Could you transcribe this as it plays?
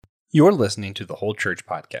You're listening to the Whole Church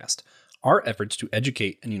Podcast. Our efforts to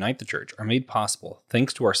educate and unite the church are made possible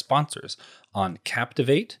thanks to our sponsors on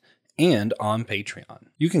Captivate and on Patreon.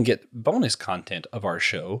 You can get bonus content of our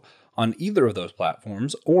show on either of those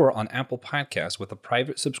platforms or on Apple Podcasts with a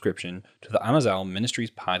private subscription to the Amazal Ministries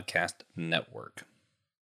Podcast Network.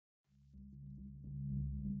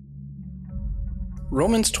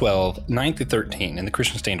 Romans 12, 9-13 in the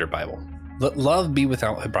Christian Standard Bible. Let love be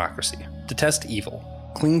without hypocrisy. Detest evil.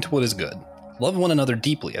 Cling to what is good. Love one another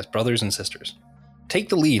deeply as brothers and sisters. Take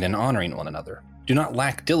the lead in honoring one another. Do not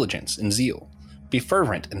lack diligence and zeal. Be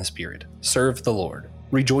fervent in the Spirit. Serve the Lord.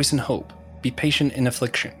 Rejoice in hope. Be patient in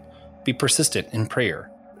affliction. Be persistent in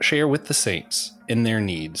prayer. Share with the saints in their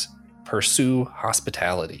needs. Pursue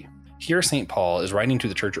hospitality. Here, St. Paul is writing to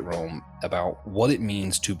the church at Rome about what it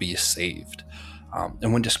means to be saved.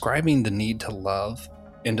 And when describing the need to love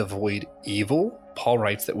and avoid evil, Paul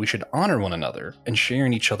writes that we should honor one another and share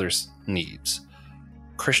in each other's needs.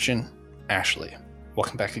 Christian, Ashley,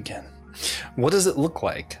 welcome back again. What does it look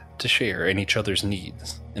like to share in each other's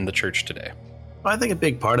needs in the church today? I think a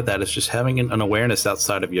big part of that is just having an awareness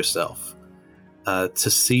outside of yourself, to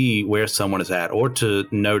see where someone is at, or to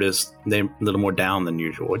notice they're a little more down than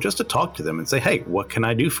usual, or just to talk to them and say, hey, what can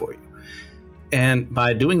I do for you? And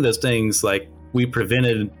by doing those things, like, we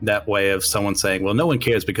prevented that way of someone saying, well, no one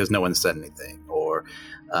cares because no one said anything, or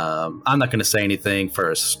I'm not going to say anything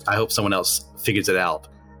first. I hope someone else figures it out.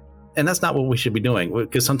 And that's not what we should be doing,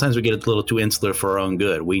 because sometimes we get a little too insular for our own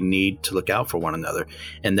good. We need to look out for one another.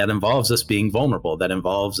 And that involves us being vulnerable. That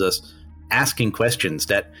involves us asking questions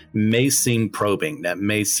that may seem probing, that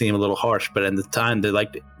may seem a little harsh, but at the time,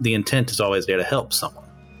 the intent is always there to help someone.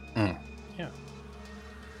 Yeah.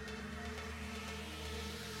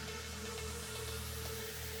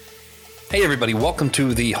 Hey everybody, welcome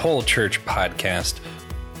to the Whole Church Podcast.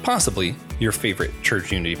 Possibly your favorite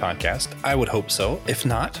church unity podcast. I would hope so. If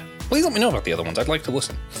not, please let me know about the other ones. I'd like to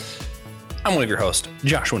listen. I'm one of your hosts,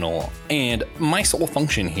 Joshua Noel, and my sole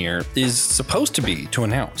function here is supposed to be to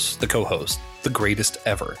announce the co-host, the greatest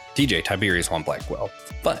ever, DJ Tiberius Von Blackwell.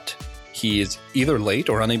 But he is either late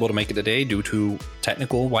or unable to make it today due to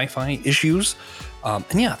technical Wi-Fi issues. And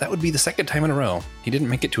yeah, that would be the second time in a row he didn't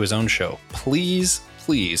make it to his own show. Please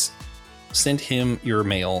send him your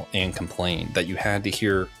mail and complain that you had to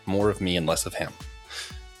hear more of me and less of him.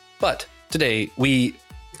 But today we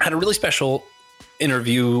had a really special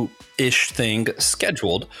interview-ish thing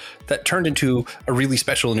scheduled that turned into a really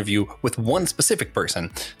special interview with one specific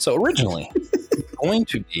person. So originally, we're going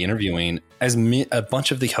to be interviewing a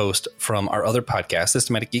bunch of the hosts from our other podcast,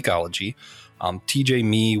 Systematic Geekology. TJ,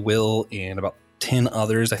 me, Will, and about 10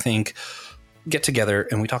 others, I think, get together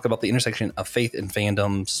and we talk about the intersection of faith and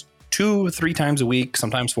fandoms 2-3 times a week,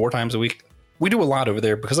 sometimes 4 times a week. We do a lot over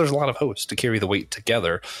there because there's a lot of hosts to carry the weight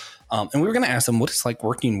together. And we were going to ask them what it's like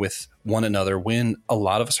working with one another when a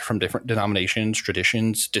lot of us are from different denominations,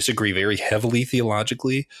 traditions, disagree very heavily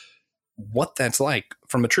theologically, what that's like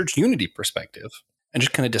from a church unity perspective, and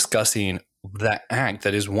just kind of discussing that act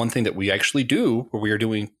that is one thing that we actually do where we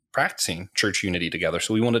are practicing church unity together.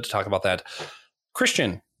 So we wanted to talk about that.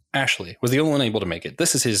 Christian, Ashley was the only one able to make it.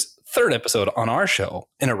 This is his third episode on our show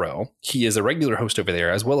in a row. He is a regular host over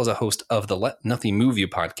there, as well as a host of the Let Nothing Move You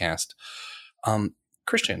podcast.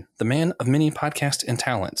 Christian, the man of many podcasts and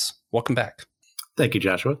talents. Welcome back. Thank you,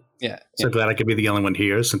 Joshua. Yeah. So glad I could be the only one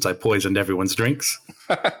here since I poisoned everyone's drinks.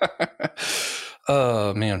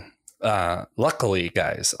 Oh, man. Luckily,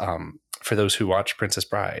 guys, for those who watch Princess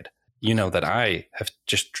Bride, you know that I have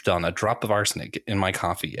just done a drop of arsenic in my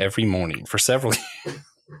coffee every morning for several years.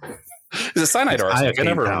 Is it cyanide or arsenic? I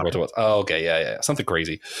never remember what it was. Oh, okay. Yeah. Something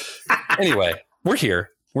crazy. Anyway, we're here.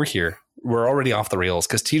 We're already off the rails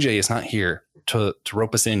because TJ is not here to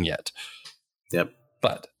rope us in yet. Yep.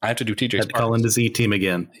 But I have to do TJ's part. Had to call in the Z team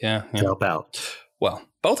again. Yeah. To help out. Well,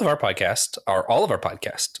 both of our podcasts are all of our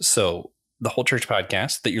podcasts. So the Whole Church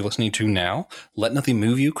Podcast that you're listening to now, Let Nothing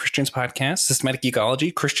Move You, Christian's podcast, Systematic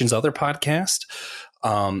Geekology, Christian's other podcast,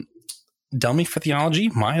 Dummy for Theology,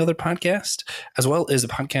 my other podcast, as well as a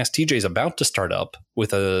podcast TJ is about to start up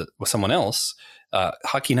with someone else,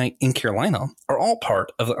 Hockey Night in Carolina, are all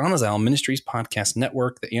part of the Amazal Ministries Podcast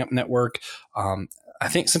Network, the AMP Network. I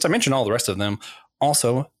think since I mentioned all the rest of them,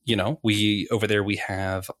 also, we over there we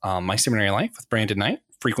have My Seminary Life with Brandon Knight,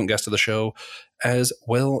 frequent guest of the show, as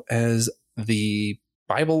well as the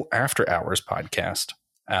Bible After Hours podcast.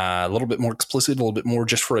 A little bit more explicit, a little bit more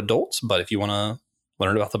just for adults, but if you want to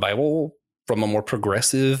learn about the Bible from a more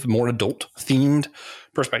progressive, more adult-themed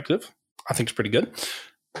perspective, I think it's pretty good.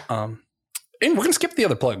 And we're going to skip the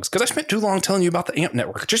other plugs because I spent too long telling you about the AMP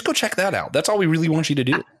network. Just go check that out. That's all we really want you to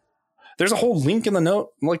do. There's a whole link in the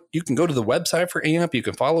note. Like, you can go to the website for AMP. You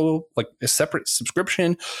can follow like a separate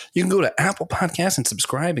subscription. You can go to Apple Podcasts and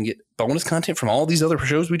subscribe and get bonus content from all these other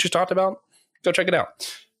shows we just talked about. Go check it out.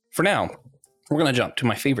 For now, we're going to jump to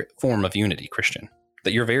my favorite form of unity, Christian,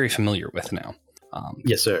 that you're very familiar with now.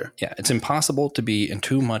 Yes, sir. Yeah, it's impossible to be in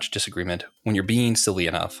too much disagreement when you're being silly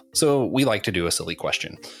enough. So we like to do a silly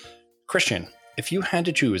question. Christian, if you had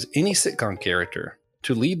to choose any sitcom character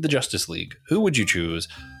to lead the Justice League, who would you choose?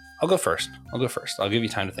 I'll go first. I'll give you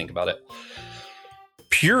time to think about it.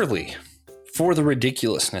 Purely for the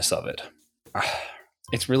ridiculousness of it.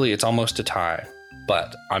 It's almost a tie,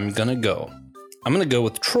 but I'm going to go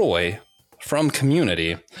with Troy from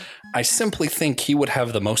Community. I simply think he would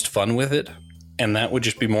have the most fun with it, and that would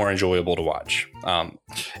just be more enjoyable to watch.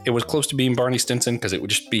 It was close to being Barney Stinson because it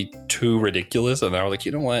would just be too ridiculous, and I was like,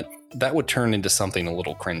 you know what? That would turn into something a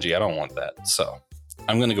little cringy. I don't want that. So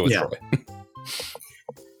I'm going to go with Troy.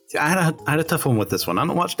 I had a tough one with this one. I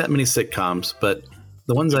don't watch that many sitcoms, but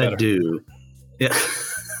the ones I do, yeah.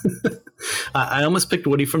 I almost picked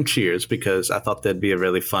Woody from Cheers because I thought that'd be a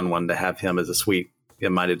really fun one to have him as a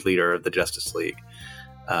sweet-minded leader of the Justice League.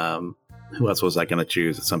 Who else was I going to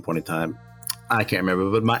choose at some point in time? I can't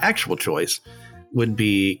remember, but my actual choice would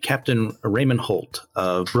be Captain Raymond Holt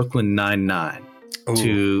of Brooklyn Nine-Nine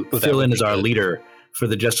to fill in as our leader for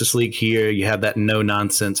the Justice League here. You have that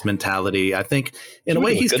no-nonsense mentality. I think, in a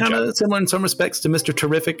way, he's kind of similar in some respects to Mr.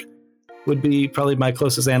 Terrific, would be probably my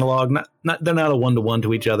closest analog. They're not a one-to-one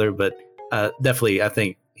to each other, but definitely I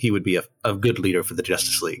think he would be a good leader for the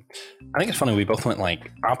Justice League. I think it's funny. We both went like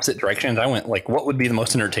opposite directions. I went like, what would be the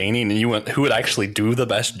most entertaining? And you went, who would actually do the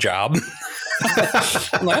best job?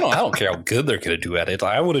 I don't care how good they're going to do at it.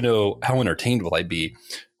 I want to know how entertained will I be,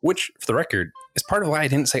 which, for the record, is part of why I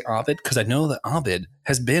didn't say Ovid, because I know that Ovid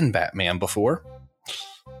has been Batman before.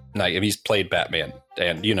 Like, he's played Batman,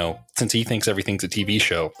 and since he thinks everything's a TV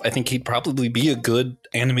show, I think he'd probably be a good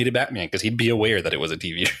animated Batman because he'd be aware that it was a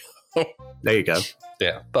TV show. There you go.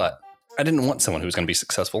 Yeah, but I didn't want someone who was going to be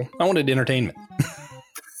successful. I wanted entertainment.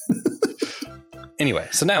 Anyway,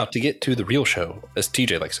 so now to get to the real show, as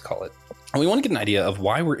TJ likes to call it, and we want to get an idea of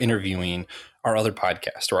why we're interviewing our other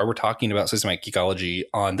podcast, or why we're talking about systematic ecology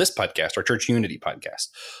on this podcast, our Church Unity podcast.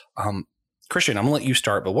 Christian, I'm going to let you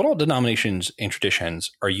start, but what all denominations and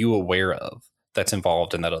traditions are you aware of that's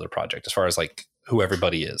involved in that other project, as far as like who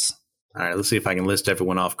everybody is? All right, let's see if I can list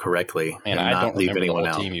everyone off correctly and I don't leave remember anyone the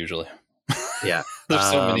whole out. Team usually. Yeah. There's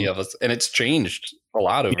so many of us, and it's changed a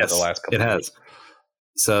lot over the last couple of years. It has.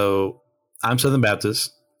 So I'm Southern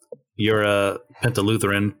Baptist. You're a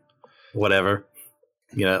Penta-Lutheran, whatever,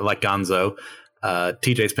 like Gonzo.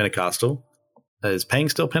 TJ's Pentecostal. Is Pang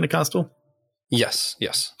still Pentecostal? Yes.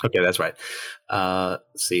 Okay, that's right.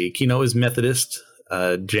 See, Keno is Methodist.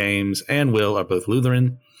 James and Will are both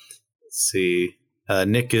Lutheran. Let's see.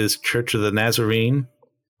 Nick is Church of the Nazarene.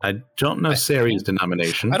 I don't know Sari's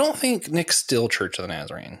denomination. I don't think Nick's still Church of the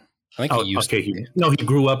Nazarene. I think he used to be. He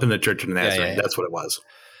grew up in the Church of the Nazarene. Yeah. That's what it was.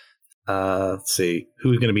 Let's see.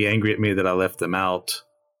 Who's going to be angry at me that I left them out?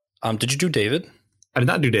 Did you do David? I did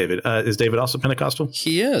not do David. Is David also Pentecostal?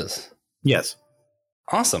 He is. Yes.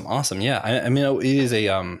 Awesome. Yeah. I mean, it is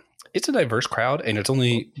it's a diverse crowd, and it's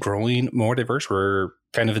only growing more diverse. We're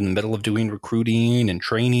kind of in the middle of doing recruiting and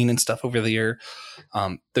training and stuff over there.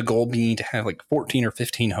 The goal being to have like 14 or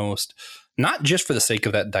 15 hosts, not just for the sake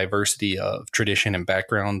of that diversity of tradition and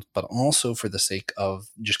background, but also for the sake of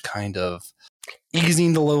just kind of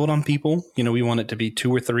easing the load on people. We want it to be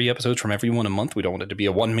 2 or 3 episodes from everyone a month. We don't want it to be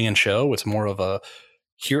a one-man show. It's more of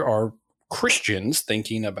here are Christians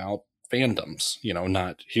thinking about fandoms,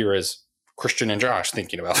 not here as Christian and Josh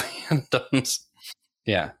thinking about fandoms.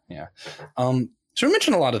 Yeah. So we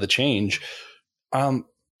mentioned a lot of the change. I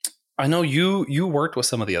know you worked with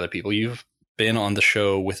some of the other people. You've been on the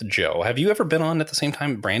show with Joe. Have you ever been on at the same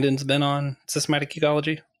time Brandon's been on Systematic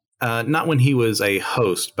Ecology? Not when he was a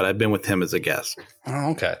host, but I've been with him as a guest.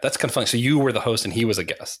 Oh, okay. That's kind of funny. So you were the host and he was a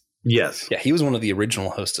guest. Yes. Yeah, he was one of the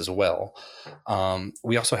original hosts as well.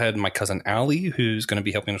 We also had my cousin Allie, who's going to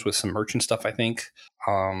be helping us with some merchant stuff, I think.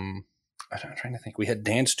 I'm trying to think. We had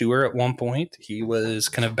Dan Stewart at one point. He was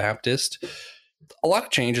kind of Baptist. A lot of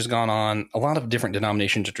change has gone on. A lot of different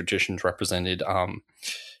denominations and traditions represented.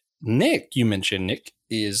 Nick, you mentioned, Nick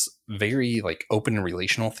is very like open and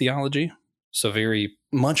relational theology. So very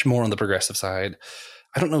much more on the progressive side.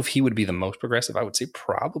 I don't know if he would be the most progressive. I would say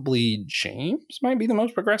probably James might be the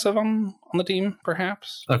most progressive on the team,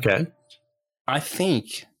 perhaps. Okay. I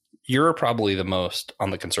think you're probably the most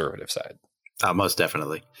on the conservative side. Most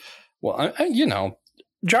definitely. Well,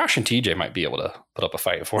 Josh and TJ might be able to put up a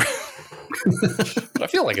fight for it. But I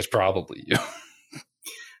feel like it's probably you.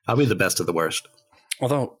 I'll be the best of the worst.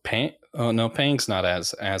 Although no, Pang's not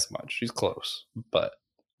as much. She's close, but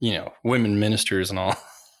women ministers and all.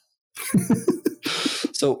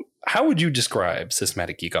 So, how would you describe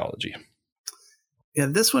systematic geekology? Yeah,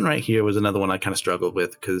 this one right here was another one I kind of struggled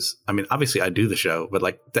with because, I mean, obviously I do the show, but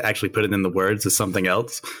like to actually put it in the words is something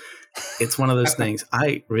else. It's one of those things.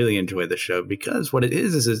 I really enjoy the show because what it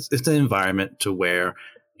is it's an environment to where,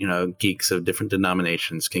 geeks of different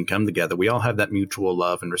denominations can come together. We all have that mutual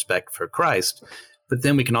love and respect for Christ, but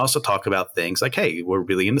then we can also talk about things like, hey, we're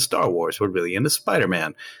really into Star Wars. We're really into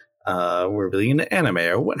Spider-Man. We're really into anime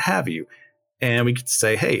or what have you. And we could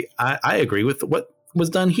say, hey, I agree with what was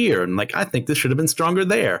done here. And like, I think this should have been stronger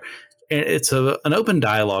there. And it's an open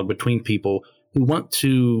dialogue between people who want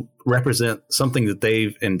to represent something that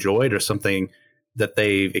they've enjoyed or something that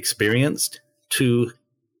they've experienced to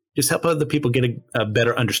just help other people get a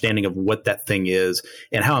better understanding of what that thing is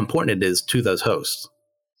and how important it is to those hosts.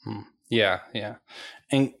 Yeah.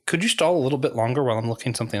 And could you stall a little bit longer while I'm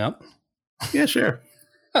looking something up? Yeah, sure.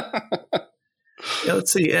 Yeah,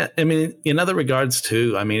 let's see. I mean, in other regards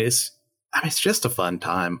too, it's just a fun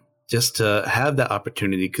time just to have that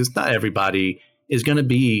opportunity because not everybody is going to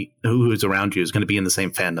be who's around you is going to be in the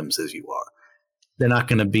same fandoms as you are. They're not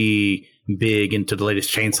going to be big into the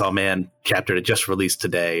latest Chainsaw Man chapter that just released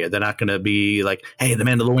today. Or they're not going to be like, hey, The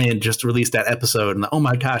Mandalorian just released that episode. And oh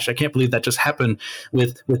my gosh, I can't believe that just happened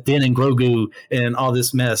with Din and Grogu and all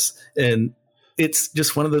this mess. And it's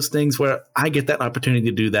just one of those things where I get that opportunity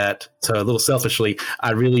to do that. So a little selfishly,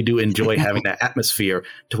 I really do enjoy having that atmosphere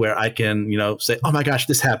to where I can, say, oh my gosh,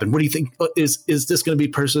 this happened. What do you think? Is this going to be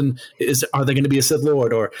person? Are they going to be a Sith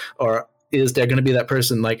Lord or is there going to be that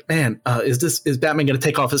person like, man, is Batman going to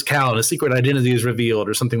take off his cowl and a secret identity is revealed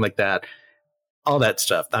or something like that? All that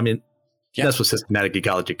stuff. I mean, that's what systematic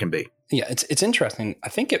geekology can be. Yeah, it's interesting. I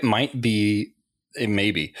think it may be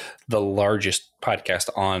the largest podcast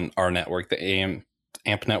on our network, the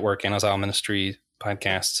AMP Network, Anazile Ministry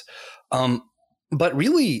podcasts. But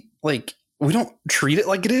really, like, we don't treat it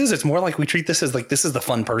like it is. It's more like we treat this as like, this is the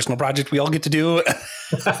fun personal project we all get to do.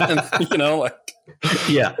 And,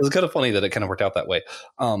 yeah, it's kind of funny that it kind of worked out that way.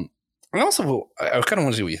 And also, I kind of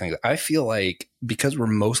want to see what you think. I feel like because we're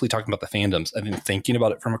mostly talking about the fandoms and then thinking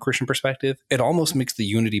about it from a Christian perspective, it almost makes the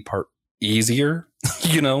unity part easier,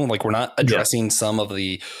 like we're not addressing some of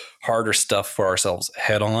the harder stuff for ourselves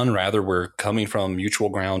head on. Rather, we're coming from mutual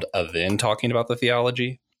ground and then talking about the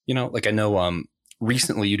theology. Like I know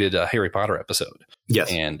recently you did a Harry Potter episode.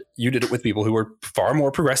 Yes. And you did it with people who were far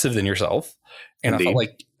more progressive than yourself. And Indeed. I felt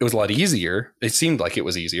like it was a lot easier. It seemed like it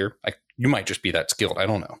was easier. Like you might just be that skilled. I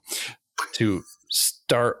don't know. To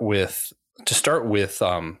start with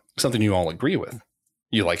something you all agree with.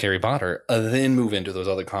 You like Harry Potter, then move into those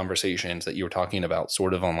other conversations that you were talking about,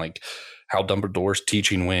 sort of on like how Dumbledore's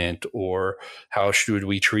teaching went, or how should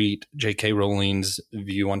we treat J.K. Rowling's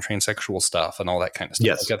view on transsexual stuff and all that kind of stuff.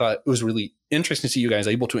 Yes. Like, I thought it was really interesting to see you guys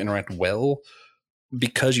able to interact well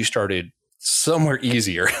because you started somewhere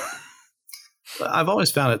easier. I've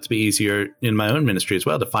always found it to be easier in my own ministry as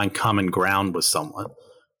well to find common ground with someone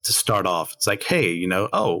to start off. It's like, hey,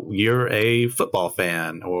 you're a football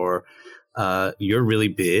fan, or you're really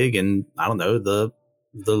big, and I don't know the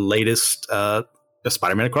latest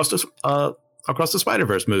Spider-Man across the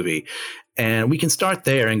Spider-Verse movie, and we can start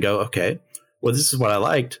there and go, okay, well, this is what I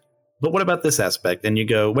liked, but what about this aspect? And you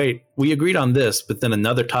go, wait, we agreed on this, but then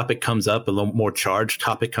another topic comes up, a little more charged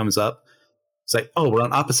topic comes up. It's like, oh, we're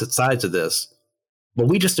on opposite sides of this. Well,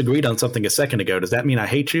 we just agreed on something a second ago. Does that mean I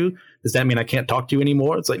hate you? Does that mean I can't talk to you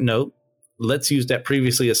anymore? It's like, no, let's use that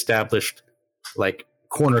previously established like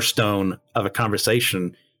cornerstone of a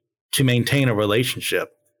conversation to maintain a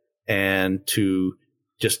relationship and to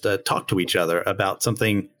just talk to each other about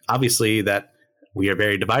something, obviously, that we are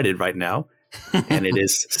very divided right now. And it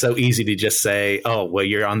is so easy to just say, oh, well,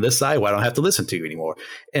 you're on this side. Well, I don't have to listen to you anymore.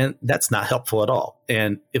 And that's not helpful at all.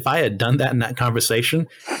 And if I had done that in that conversation,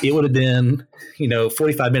 it would have been,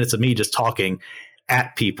 45 minutes of me just talking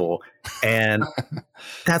at people. And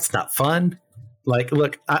that's not fun. Like,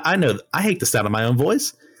 look, I know I hate the sound of my own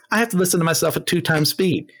voice. I have to listen to myself at 2 times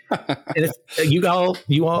speed. And if you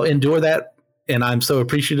all endure that, and I'm so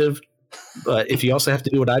appreciative. But if you also have to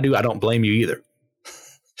do what I do, I don't blame you either.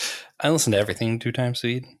 I listen to everything 2 times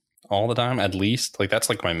speed all the time, at least. Like that's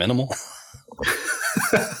like my minimal.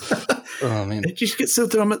 Oh man, you just get through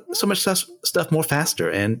so much stuff more faster,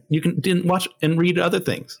 and you can watch and read other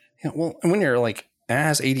things. Yeah, well, and when you're like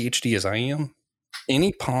as ADHD as I am,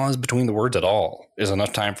 any pause between the words at all is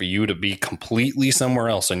enough time for you to be completely somewhere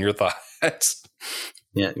else in your thoughts.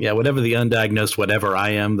 Yeah. Whatever the undiagnosed whatever I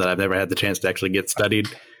am that I've never had the chance to actually get studied.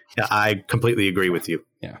 Yeah, I completely agree with you.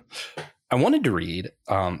 Yeah. I wanted to read.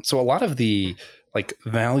 So a lot of the like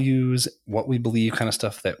values, what we believe kind of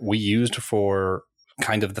stuff that we used for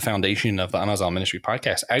kind of the foundation of the Anazal Ministry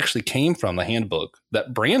podcast actually came from the handbook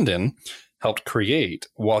that Brandon helped create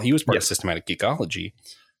while he was part of Systematic Geekology.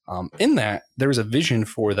 In that, there was a vision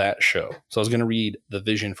for that show. So I was going to read the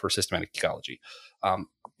vision for Systematic Geekology.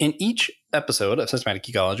 In each episode of Systematic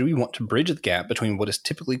Geekology, we want to bridge the gap between what is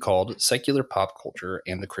typically called secular pop culture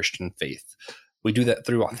and the Christian faith. We do that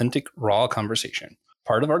through authentic, raw conversation.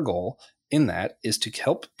 Part of our goal in that is to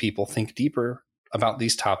help people think deeper about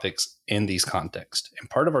these topics in these contexts. And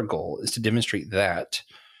part of our goal is to demonstrate that,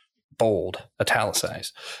 bold,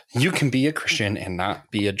 italicized, you can be a Christian and not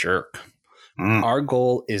be a jerk. Our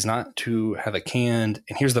goal is not to have a canned,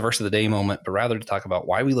 and here's the verse of the day moment, but rather to talk about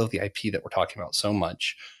why we love the IP that we're talking about so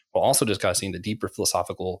much, while also discussing the deeper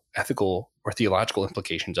philosophical, ethical, or theological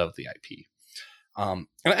implications of the IP. And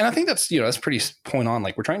I think that's, that's pretty point on.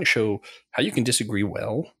 Like, we're trying to show how you can disagree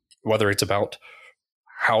well, whether it's about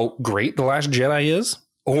how great The Last Jedi is,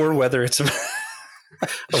 or whether it's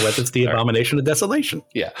the abomination of desolation.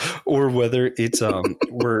 Yeah. Or whether it's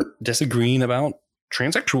we're disagreeing about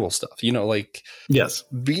transsexual stuff, yes,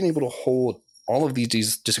 being able to hold all of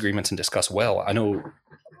these disagreements and discuss well. I know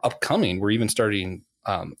upcoming, we're even starting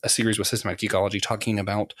a series with Systematic Geekology talking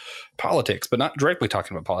about politics, but not directly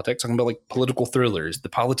talking about politics, talking about like political thrillers, the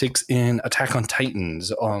politics in Attack on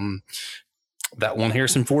Titans, that one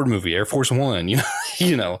Harrison Ford movie, Air Force One,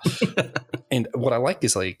 and what I like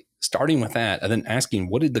is like starting with that and then asking,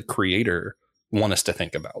 what did the creator want us to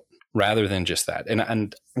think about rather than just that? And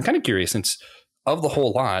I'm kind of curious, since of the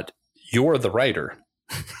whole lot, you're the writer.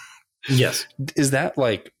 Yes. Is that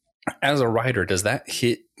like, as a writer, does that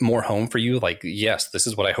hit more home for you? Like, yes, this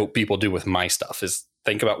is what I hope people do with my stuff, is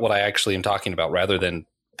think about what I actually am talking about rather than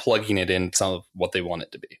plugging it in some of what they want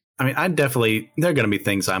it to be. I mean, there are going to be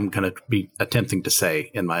things I'm going to be attempting to say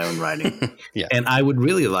in my own writing. Yeah. And I would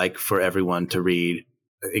really like for everyone to read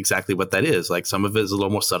exactly what that is. Like, some of it is a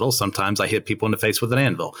little more subtle. Sometimes I hit people in the face with an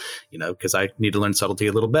anvil, because I need to learn subtlety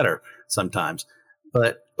a little better sometimes.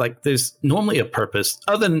 But like, there's normally a purpose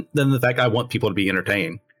other than the fact I want people to be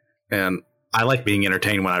entertained. And I like being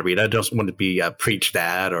entertained when I read. I don't want to be preached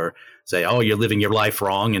at or say, oh, you're living your life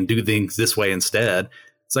wrong and do things this way instead.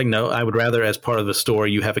 It's like, no, I would rather, as part of the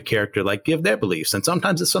story, you have a character like give their beliefs. And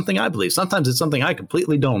sometimes it's something I believe. Sometimes it's something I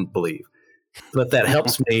completely don't believe. But that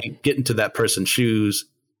helps me get into that person's shoes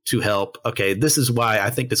to help. Okay, this is why I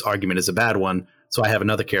think this argument is a bad one. So I have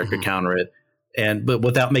another character counter it. But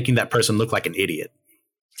without making that person look like an idiot.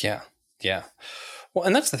 Yeah. Yeah. Well,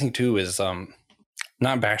 and that's the thing too, is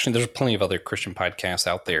not bashing. There's plenty of other Christian podcasts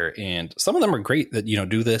out there, and some of them are great that,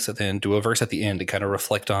 do this and then do a verse at the end to kind of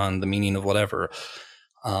reflect on the meaning of whatever.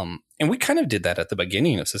 And we kind of did that at the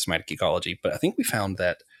beginning of Systematic Geekology, but I think we found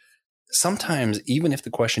that sometimes, even if the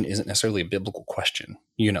question isn't necessarily a biblical question,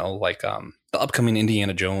 like the upcoming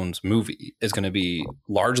Indiana Jones movie is going to be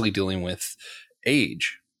largely dealing with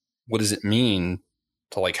age. What does it mean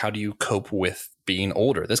to, like, how do you cope with being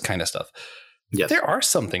older? This kind of stuff. Yes. There are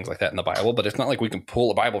some things like that in the Bible, but it's not like we can pull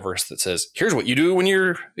a Bible verse that says, here's what you do when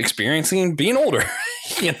you're experiencing being older.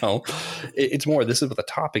 It's more, this is what the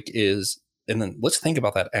topic is. And then let's think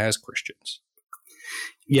about that as Christians.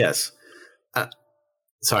 Yes.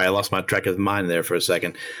 Sorry, I lost my track of mind there for a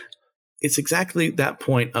second. It's exactly that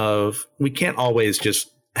point of, we can't always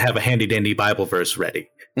just have a handy dandy Bible verse ready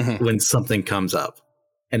when something comes up.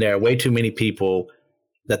 And there are way too many people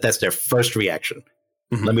that's their first reaction.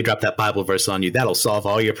 Let me drop that Bible verse on you. That'll solve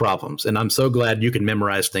all your problems. And I'm so glad you can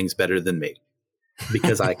memorize things better than me,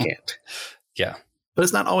 because I can't. Yeah. But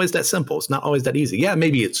it's not always that simple. It's not always that easy. Yeah,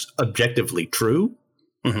 maybe it's objectively true,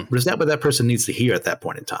 but is that what that person needs to hear at that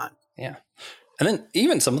point in time? Yeah. And then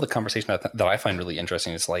even some of the conversation that I find really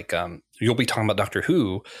interesting is like, you'll be talking about Doctor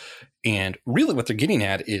Who, and really what they're getting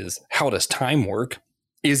at is, how does time work?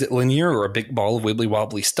 Is it linear or a big ball of wibbly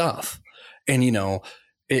wobbly stuff? And,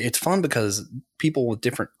 it's fun because people with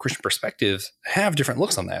different Christian perspectives have different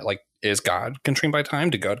looks on that. Like, is God constrained by time?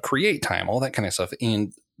 Did God create time? All that kind of stuff.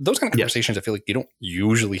 And those kind of conversations, I feel like you don't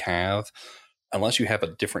usually have unless you have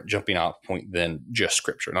a different jumping off point than just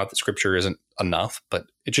scripture. Not that scripture isn't enough, but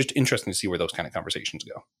it's just interesting to see where those kind of conversations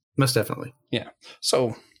go. Most definitely. Yeah.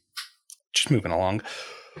 So just moving along.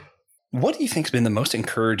 What do you think has been the most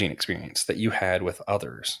encouraging experience that you had with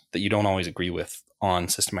others that you don't always agree with on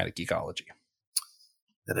Systematic Geekology?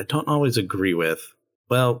 That I don't always agree with?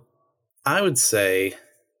 Well, I would say,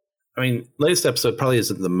 latest episode probably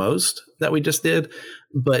isn't the most that we just did,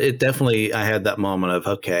 but it definitely, I had that moment of,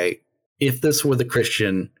 okay, if this were the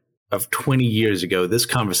Christian of 20 years ago, this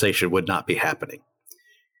conversation would not be happening.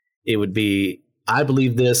 It would be, I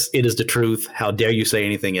believe this, it is the truth. How dare you say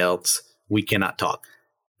anything else? We cannot talk.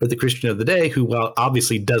 But the Christian of the day, who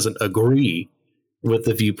obviously doesn't agree with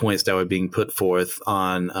the viewpoints that were being put forth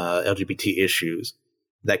on LGBT issues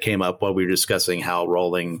that came up while we were discussing how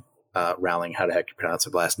Rowling, how the heck you pronounce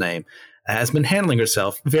her last name, has been handling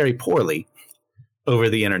herself very poorly over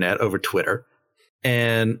the internet, over Twitter.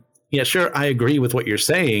 And yeah, sure, I agree with what you're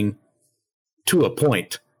saying to a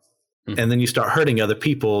point. Mm-hmm. And then you start hurting other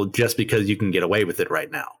people just because you can get away with it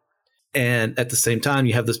right now. And at the same time,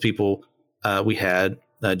 you have those people, we had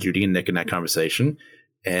Judy and Nick in that conversation,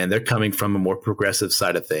 and they're coming from a more progressive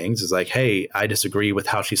side of things. It's like, hey, I disagree with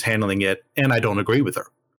how she's handling it, and I don't agree with her.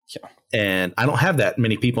 Yeah. And I don't have that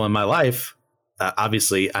many people in my life.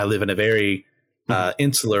 Obviously, I live in a very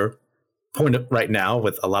insular point right now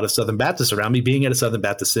with a lot of Southern Baptists around me, being at a Southern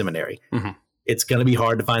Baptist seminary. Mm-hmm. It's going to be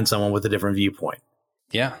hard to find someone with a different viewpoint.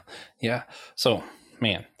 Yeah. Yeah. So,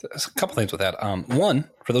 man, there's a couple things with that. One,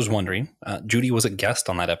 for those wondering, Judy was a guest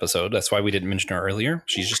on that episode. That's why we didn't mention her earlier.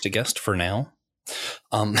 She's just a guest for now.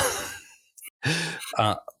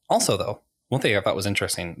 Also, though, one thing I thought was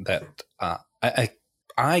interesting that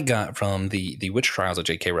I got from the Witch Trials of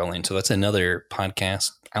J.K. Rowling. So that's another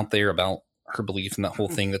podcast out there about her belief in that whole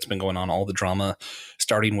thing that's been going on, all the drama,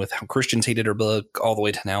 starting with how Christians hated her book, all the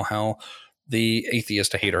way to now how the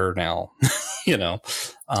atheists hate her now.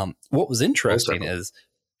 What was interesting is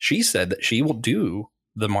she said that she will do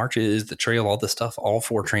the marches, the trail, all this stuff, all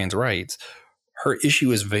for trans rights. Her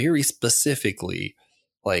issue is very specifically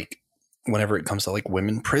like whenever it comes to like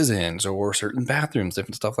women prisons or certain bathrooms,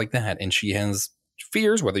 different stuff like that. And she has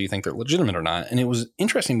fears, whether you think they're legitimate or not. And it was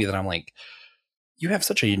interesting to me that I'm like, you have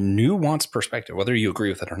such a nuanced perspective, whether you agree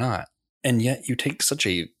with it or not. And yet you take such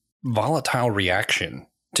a volatile reaction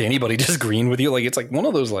to anybody disagreeing with you. Like, it's like one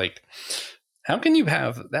of those, like, how can you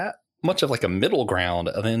have that much of like a middle ground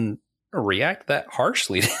and then react that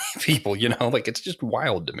harshly to people? Like, it's just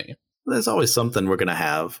wild to me. There's always something we're going to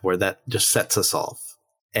have where that just sets us off.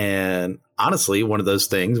 And honestly, one of those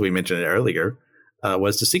things, we mentioned it earlier,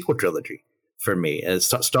 was the sequel trilogy for me. As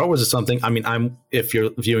Star Wars is something, I mean, if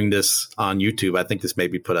you're viewing this on YouTube, I think this may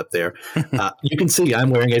be put up there. You can see I'm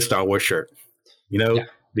wearing a Star Wars shirt,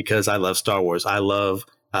 because I love Star Wars. I love,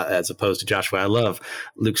 as opposed to Joshua, I love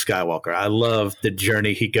Luke Skywalker. I love the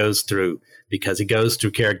journey he goes through because he goes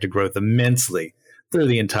through character growth immensely through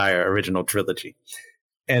the entire original trilogy.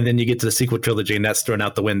 And then you get to the sequel trilogy and that's thrown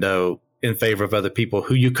out the window in favor of other people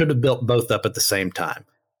who you could have built both up at the same time.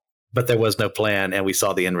 But there was no plan, and we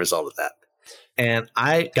saw the end result of that. And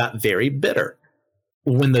I got very bitter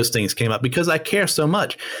when those things came up because I care so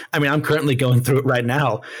much. I mean, I'm currently going through it right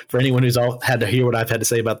now. For anyone who's all had to hear what I've had to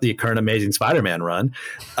say about the current Amazing Spider-Man run,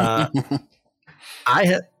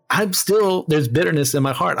 I'm still, there's bitterness in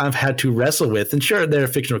my heart I've had to wrestle with. And sure, they're a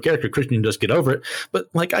fictional character. Christian can just get over it. But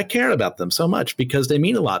like, I care about them so much because they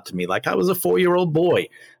mean a lot to me. Like, I was a 4-year-old boy,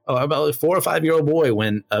 about a 4 or 5-year-old boy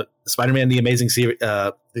when Spider-Man, the Amazing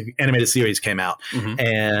the animated series came out. Mm-hmm.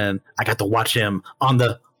 And I got to watch him on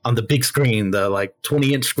the big screen, the like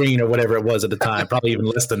 20-inch screen or whatever it was at the time, probably even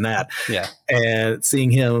less than that. Yeah. And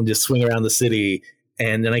seeing him just swing around the city.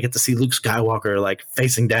 And then I get to see Luke Skywalker like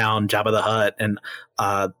facing down Jabba the Hutt and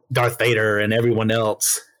Darth Vader and everyone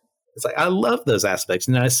else. It's like, I love those aspects.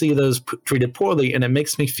 And I see those treated poorly, and it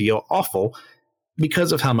makes me feel awful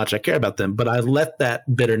because of how much I care about them. But I let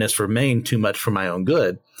that bitterness remain too much for my own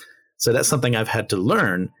good. So that's something I've had to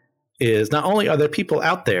learn is not only are there people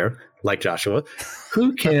out there like Joshua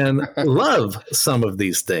who can love some of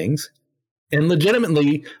these things and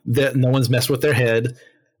legitimately that no one's messed with their head.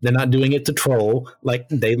 They're not doing it to troll. Like,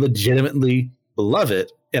 they legitimately love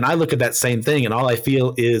it. And I look at that same thing and all I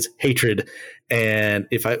feel is hatred. And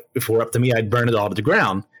if it were up to me, I'd burn it all to the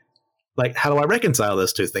ground. Like, how do I reconcile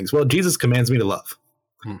those two things? Well, Jesus commands me to love.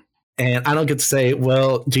 And I don't get to say,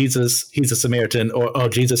 well, Jesus, he's a Samaritan, or, oh,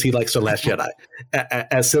 Jesus, he likes The Last Jedi.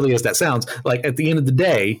 As silly as that sounds, like, at the end of the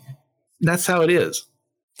day, that's how it is.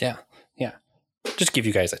 Yeah. Yeah. Just give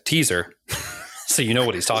you guys a teaser so you know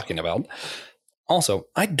what he's talking about. Also,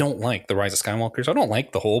 I don't like The Rise of Skywalker. I don't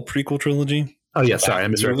like the whole prequel trilogy. Oh, yeah. Sorry, I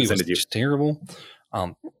misrepresented you. It's terrible.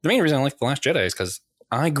 The main reason I like The Last Jedi is because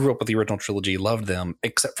I grew up with the original trilogy, loved them,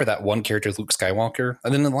 except for that one character, Luke Skywalker.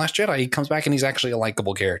 And then in The Last Jedi, he comes back and he's actually a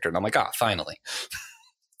likable character. And I'm like, finally.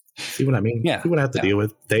 See what I mean? Yeah. See what I have to deal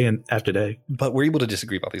with day after day. But we're able to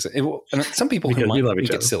disagree about these. And some people who might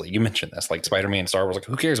get silly. You mentioned this, like Spider-Man, Star Wars. Like,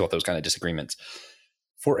 who cares about those kind of disagreements?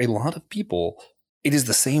 For a lot of people, it is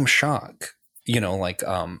the same shock.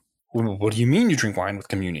 What do you mean you drink wine with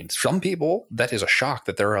communion? Some people, that is a shock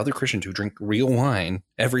that there are other Christians who drink real wine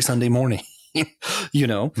every Sunday morning,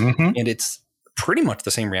 Mm-hmm. And it's pretty much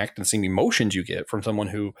the same reaction, the same emotions you get from someone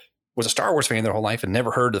who was a Star Wars fan their whole life and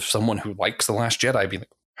never heard of someone who likes The Last Jedi being like,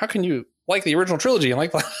 how can you like the original trilogy and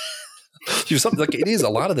like something like it is a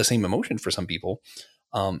lot of the same emotion for some people.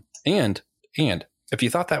 And if you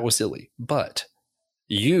thought that was silly, but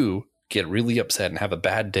you get really upset and have a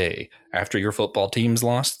bad day after your football team's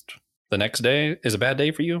lost, the next day is a bad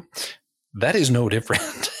day for you. That is no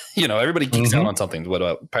different. Everybody geeks out on something.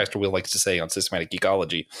 What Pastor Will likes to say on systematic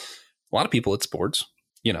geekology. A lot of people it's sports,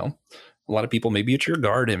 a lot of people, maybe it's your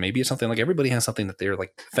garden, maybe it's something like everybody has something that they're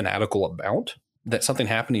like fanatical about, that something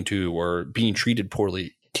happening to or being treated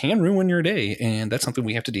poorly can ruin your day. And that's something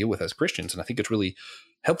we have to deal with as Christians. And I think it's really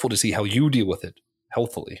helpful to see how you deal with it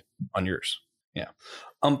healthfully on yours. Yeah.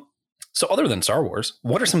 So other than Star Wars,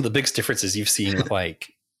 what are some of the biggest differences you've seen with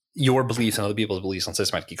like your beliefs and other people's beliefs on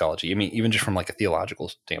systematic ecology? I mean, even just from like a theological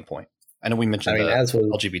standpoint. I know we mentioned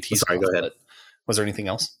LGBT stuff, go ahead. But was there anything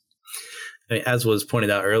else? As was pointed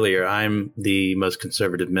out earlier, I'm the most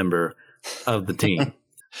conservative member of the team.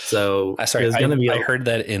 So I heard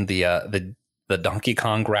that in the Donkey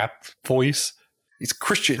Kong rap voice. It's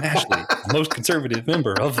Christian Ashley, most conservative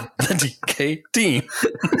member of the DK team.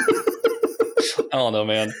 I don't know,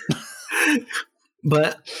 man.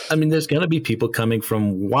 But I mean, there's going to be people coming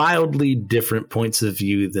from wildly different points of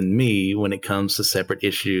view than me when it comes to separate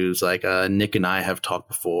issues. Like Nick and I have talked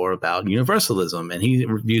before about universalism, and he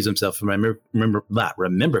views himself,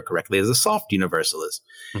 remember correctly, as a soft universalist.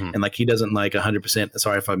 Mm-hmm. And like he doesn't like 100%.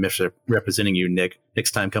 Sorry if I'm misrepresenting you, Nick.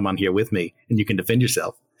 Next time, come on here with me, and you can defend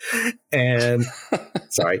yourself. And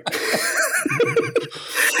sorry.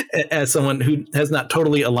 As someone who has not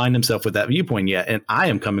totally aligned himself with that viewpoint yet. And I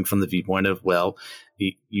am coming from the viewpoint of, well,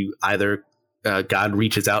 you either God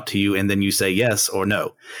reaches out to you and then you say yes or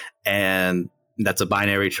no. And that's a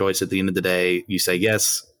binary choice at the end of the day. You say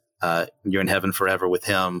yes, you're in heaven forever with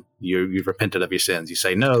him. You've repented of your sins. You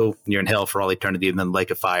say no, you're in hell for all eternity and then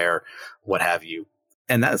lake of fire, what have you.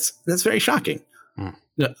 And that's very shocking.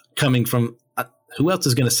 Coming from who else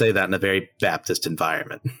is going to say that in a very Baptist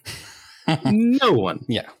environment? No one.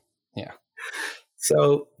 Yeah.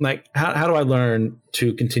 So, like, how do I learn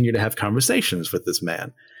to continue to have conversations with this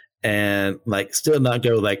man and, like, still not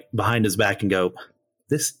go, like, behind his back and go,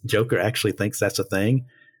 this joker actually thinks that's a thing?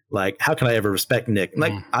 Like, how can I ever respect Nick?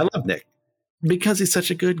 Like, I love Nick because he's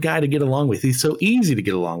such a good guy to get along with. He's so easy to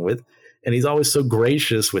get along with, and he's always so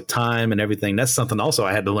gracious with time and everything. That's something also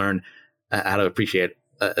I had to learn how to appreciate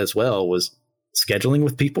as well, was scheduling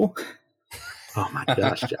with people. Oh, my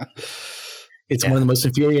gosh, Jeff. It's one of the most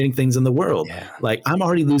infuriating things in the world. Yeah. Like, I'm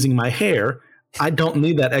already losing my hair. I don't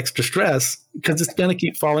need that extra stress because it's going to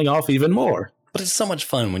keep falling off even more. But it's so much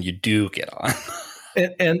fun when you do get on.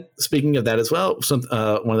 and speaking of that as well, one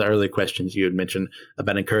of the earlier questions you had mentioned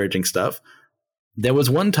about encouraging stuff. There was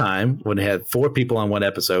one time when it had 4 people on one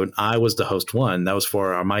episode. I was the host one. That was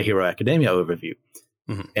for our My Hero Academia overview.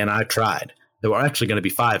 Mm-hmm. And I tried. There were actually going to be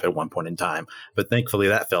 5 at one point in time, but thankfully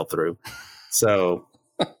that fell through. So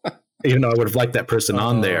even though I would have liked that person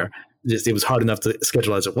on there, it was hard enough to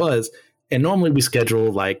schedule as it was. And normally we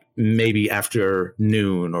schedule like maybe after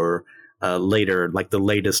noon or later. Like the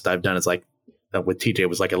latest I've done is like with TJ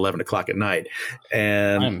was like 11 o'clock at night.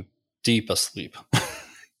 And I'm deep asleep.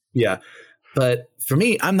 Yeah. But for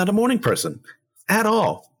me, I'm not a morning person at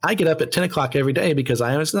all. I get up at 10 o'clock every day because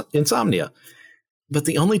I have insomnia. But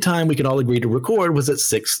the only time we could all agree to record was at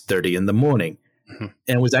 6:30 in the morning. Mm-hmm.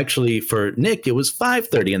 And it was actually for Nick, it was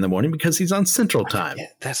 5:30 in the morning because he's on Central Time.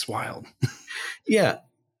 That's wild. Yeah.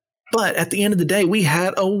 But at the end of the day, we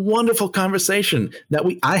had a wonderful conversation that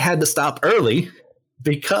I had to stop early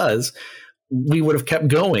because we would have kept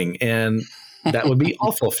going. And that would be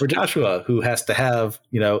awful for Joshua, who has to have,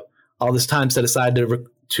 all this time set aside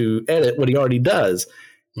to edit what he already does.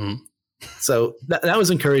 Mm-hmm. So that was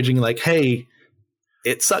encouraging. Like, hey,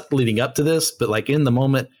 it sucked leading up to this, but like in the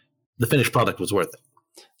moment, the finished product was worth it.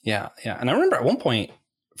 Yeah. And I remember at one point,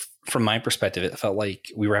 from my perspective, it felt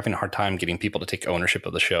like we were having a hard time getting people to take ownership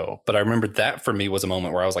of the show. But I remember that for me was a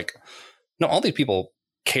moment where I was like, no, all these people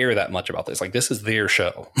care that much about this. Like, this is their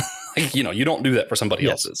show. Like, you don't do that for somebody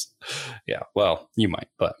else's. Yeah. Well, you might,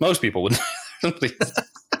 but most people wouldn't.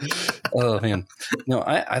 Oh man. No,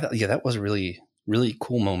 I thought, that was a really, really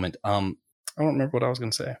cool moment. I don't remember what I was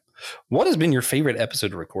going to say. What has been your favorite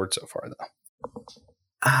episode to record so far though?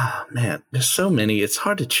 Man, there's so many. It's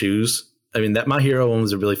hard to choose. I mean, that My Hero one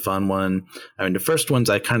was a really fun one. I mean, the first ones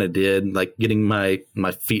I kind of did, like getting my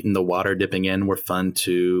feet in the water, dipping in, were fun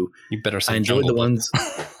too. You better say I enjoyed the ones.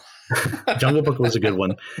 Jungle Book was a good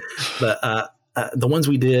one. But the ones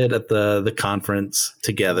we did at the conference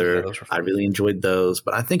together, I really enjoyed those.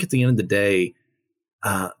 But I think at the end of the day,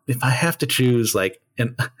 if I have to choose,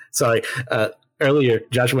 earlier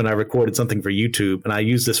Joshua and I recorded something for YouTube, and I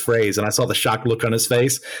used this phrase, and I saw the shocked look on his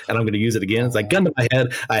face, and I'm going to use it again. It's like gun to my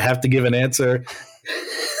head. I have to give an answer.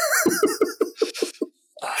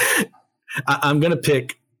 I'm going to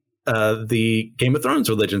pick the Game of Thrones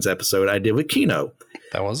religions episode I did with Kino.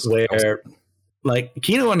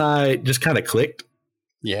 Kino and I just kind of clicked.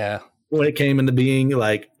 Yeah. When it came into being,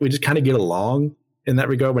 we just kind of get along in that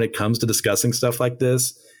regard when it comes to discussing stuff like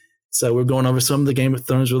this. So we're going over some of the Game of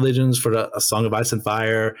Thrones religions for A Song of Ice and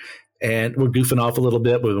Fire, and we're goofing off a little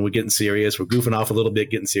bit when we're getting serious. We're goofing off a little bit,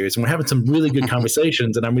 getting serious, and we're having some really good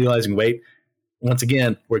conversations. And I'm realizing, wait, once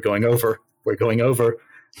again, we're going over.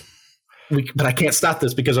 But I can't stop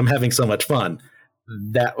this because I'm having so much fun.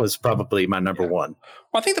 That was probably my number one.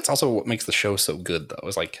 Well, I think that's also what makes the show so good, though.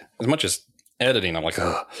 Is like, as much as editing, I'm like,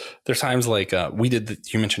 ugh. There's times like we did,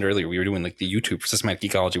 you mentioned earlier, we were doing like the YouTube for Systematic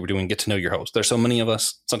Geekology. We're doing Get to Know Your Host. There's so many of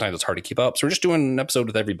us. Sometimes it's hard to keep up. So we're just doing an episode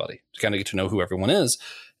with everybody to kind of get to know who everyone is.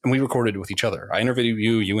 And we recorded with each other. I interviewed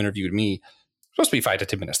you. You interviewed me. It was supposed to be 5 to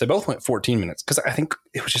 10 minutes. They both went 14 minutes because I think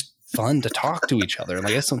it was just fun to talk to each other. And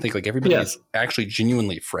I just don't think like everybody is actually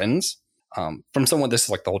genuinely friends. From someone, this is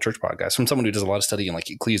like the whole church podcast, from someone who does a lot of study in like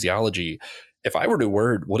ecclesiology, if I were to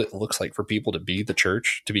word what it looks like for people to be the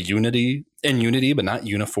church, to be unity, but not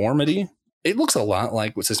uniformity, it looks a lot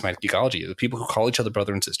like what systematic ecology is. The people who call each other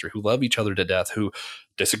brother and sister, who love each other to death, who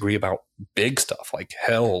disagree about big stuff like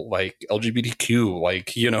hell, like LGBTQ,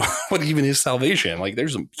 like, what even is salvation? Like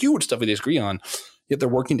there's some huge stuff we disagree on, yet they're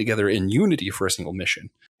working together in unity for a single mission.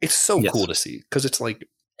 It's so cool to see because it's like,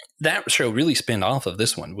 that show really spinned off of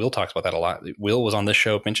this one. Will talks about that a lot. Will was on this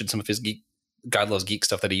show, mentioned some of his God Loves Geek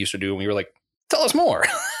stuff that he used to do. And we were like, tell us more.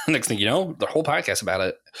 Next thing you know, the whole podcast about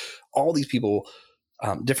it. All these people,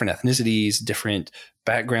 different ethnicities, different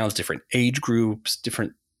backgrounds, different age groups,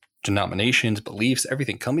 different denominations, beliefs,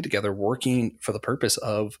 everything coming together, working for the purpose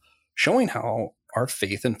of showing how our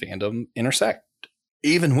faith and fandom intersect,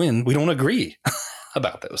 even when we don't agree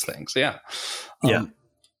about those things. Yeah.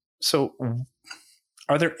 So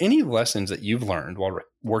are there any lessons that you've learned while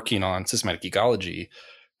working on systematic ecology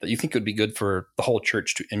that you think would be good for the whole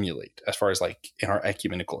church to emulate as far as like in our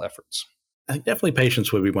ecumenical efforts? I think definitely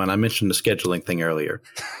patience would be one. I mentioned the scheduling thing earlier.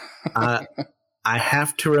 I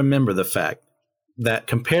have to remember the fact that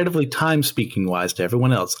comparatively time speaking wise to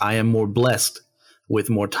everyone else, I am more blessed with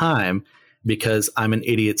more time because I'm an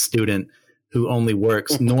idiot student who only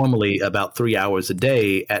works normally about 3 hours a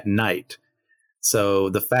day at night. So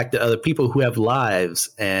the fact that other people who have lives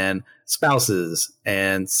and spouses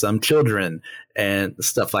and some children and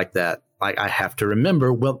stuff like that, like I have to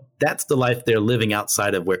remember, well, that's the life they're living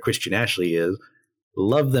outside of where Christian Ashley is.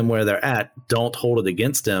 Love them where they're at. Don't hold it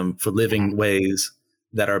against them for living ways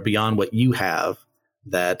that are beyond what you have,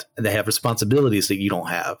 that they have responsibilities that you don't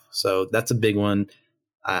have. So that's a big one.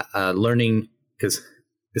 Learning, because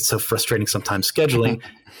it's so frustrating sometimes scheduling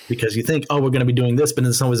because you think, oh, we're going to be doing this, but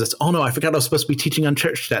then someone's just, oh no, I forgot I was supposed to be teaching on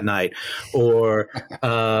church that night. Or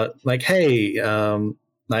hey,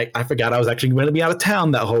 I forgot I was actually going to be out of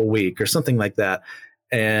town that whole week or something like that.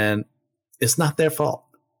 And it's not their fault.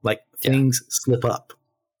 Like things slip up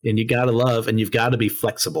and you got to love and you've got to be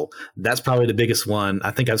flexible. That's probably the biggest one.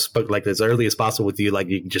 I think I spoke like as early as possible with you. Like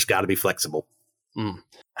you just got to be flexible.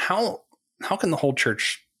 How can the whole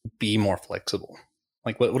church be more flexible?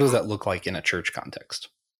 Like, what does that look like in a church context?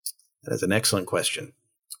 That is an excellent question.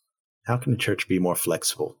 How can the church be more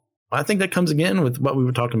flexible? Well, I think that comes again with what we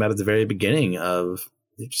were talking about at the very beginning of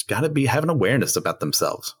you just got to have an awareness about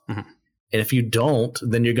themselves. And if you don't,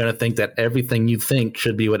 then you're going to think that everything you think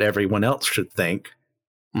should be what everyone else should think.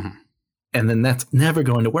 And then that's never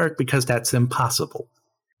going to work because that's impossible.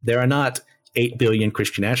 There are not 8 billion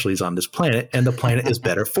Christian Ashleys on this planet, and the planet is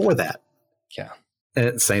better for that.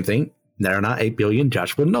 Same thing. There are not 8 billion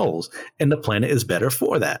Joshua Knowles, and the planet is better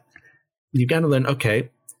for that. You got to learn,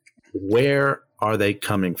 okay, where are they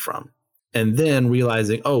coming from? And then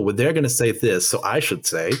realizing, oh, well, they're going to say this, so I should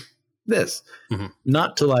say this.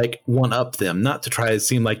 Not to like one up them, not to try to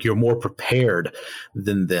seem like you're more prepared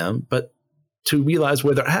than them, but to realize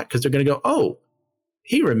where they're at because they're going to go, oh,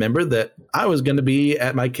 he remembered that I was going to be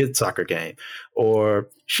at my kid's soccer game, or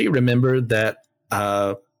she remembered that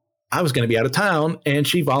I was going to be out of town and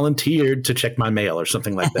she volunteered to check my mail or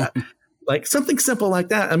something like that. Like something simple like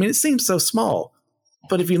that. I mean, it seems so small,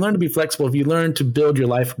 but if you learn to be flexible, if you learn to build your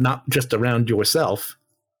life not just around yourself,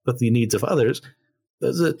 but the needs of others,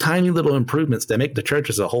 those are tiny little improvements that make the church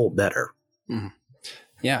as a whole better.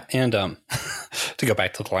 Yeah. And to go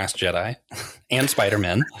back to The Last Jedi and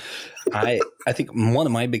Spider-Man, I think one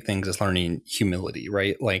of my big things is learning humility,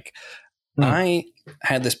 right? Like I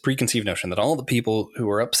had this preconceived notion that all the people who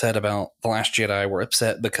were upset about The Last Jedi were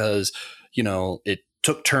upset because, it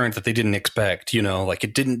took turns that they didn't expect, like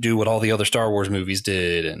it didn't do what all the other Star Wars movies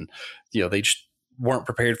did. And, they just weren't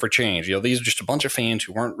prepared for change. These are just a bunch of fans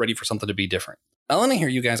who weren't ready for something to be different. I want to hear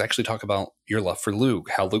you guys actually talk about your love for Luke,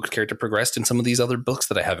 how Luke's character progressed in some of these other books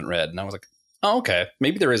that I haven't read. And I was like, oh, okay,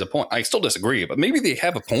 maybe there is a point. I still disagree, but maybe they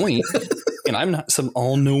have a point. And I'm not some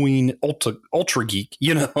all-knowing ultra geek,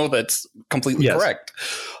 that's completely correct.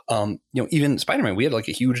 Even Spider-Man, we had like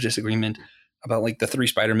a huge disagreement about like the 3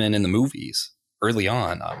 Spider-Men in the movies early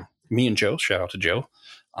on. Me and Joe, shout out to Joe.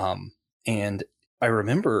 And I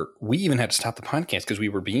remember we even had to stop the podcast because we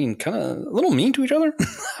were being kind of a little mean to each other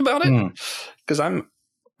about it. Because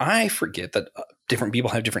I forget that different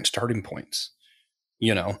people have different starting points,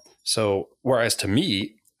 So whereas to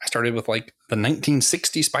me, I started with like the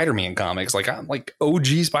 1960 Spider-Man comics, like I'm like OG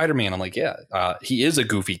Spider-Man. I'm like, he is a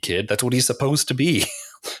goofy kid. That's what he's supposed to be.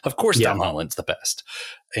 Of course, Tom Holland's the best.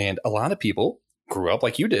 And a lot of people grew up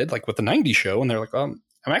like you did, like with the 90s show. And they're like, I'm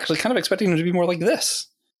actually kind of expecting him to be more like this.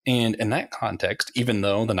 And in that context, even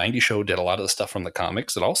though the 90s show did a lot of the stuff from the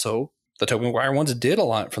comics, it also, the Tobey Maguire ones did a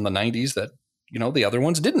lot from the 90s that, the other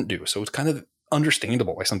ones didn't do. So it's kind of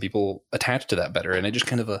understandable why some people attach to that better. And it just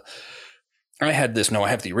kind of I had this, I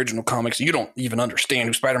have the original comics. You don't even understand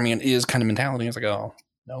who Spider-Man is kind of mentality. I was like, oh,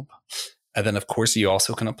 nope. And then, of course, you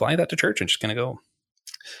also can apply that to church and just kind of go,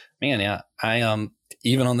 man, yeah. I,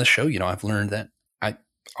 even on this show, I've learned that I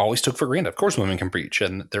always took for granted. Of course, women can preach,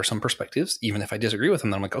 and there are some perspectives, even if I disagree with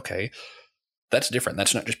them, then I'm like, okay, that's different.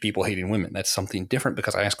 That's not just people hating women. That's something different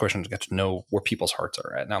because I ask questions and get to know where people's hearts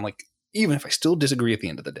are at. And I'm like, even if I still disagree at the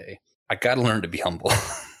end of the day, I got to learn to be humble.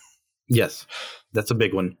 Yes, that's a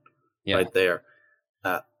big one right there.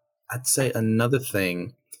 I'd say another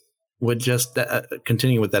thing would just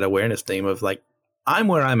continue with that awareness theme of like, I'm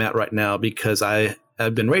where I'm at right now because I've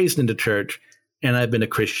been raised into church and I've been a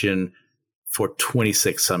Christian for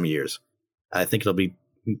 26 some years. I think it'll be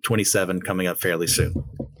 27 coming up fairly soon.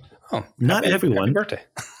 Oh, not everyone. Happy birthday.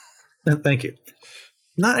 Thank you.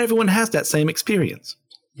 Not everyone has that same experience.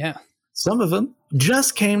 Yeah. Some of them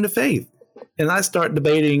just came to faith. And I start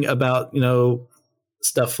debating about,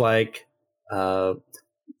 stuff like the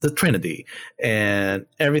Trinity and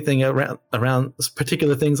everything around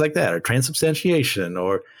particular things like that, or transubstantiation,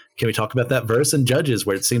 or can we talk about that verse in Judges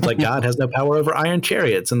where it seems like God has no power over iron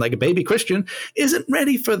chariots and like a baby Christian isn't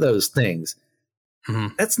ready for those things.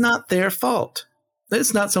 Mm-hmm. That's not their fault.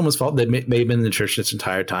 It's not someone's fault. They may have been in the church this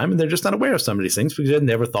entire time and they're just not aware of some of these things because they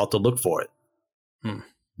never thought to look for it.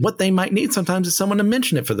 What they might need sometimes is someone to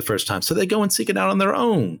mention it for the first time. So they go and seek it out on their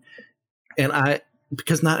own. And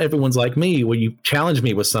because not everyone's like me, when you challenge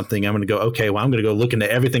me with something, I'm going to go, okay, well, I'm going to go look into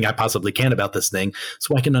everything I possibly can about this thing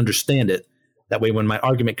so I can understand it. That way, when my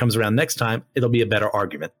argument comes around next time, it'll be a better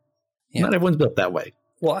argument. Yeah. Not everyone's built that way.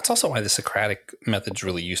 Well, that's also why the Socratic method is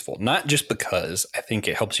really useful. Not just because I think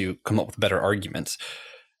it helps you come up with better arguments.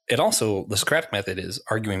 The Socratic method is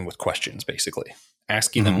arguing with questions, basically.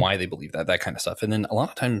 Asking them why they believe that kind of stuff. And then a lot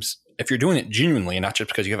of times, if you're doing it genuinely and not just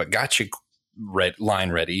because you have a gotcha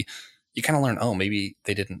line ready, you kind of learn, oh, maybe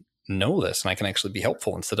they didn't know this and I can actually be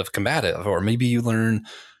helpful instead of combative. Or maybe you learn,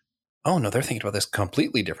 oh, no, they're thinking about this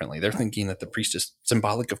completely differently. They're thinking that the priest is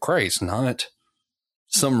symbolic of Christ, not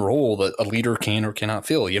some role that a leader can or cannot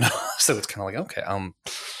fill, So it's kind of like, okay,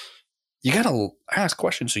 you got to ask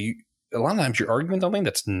questions. So a lot of times you're arguing something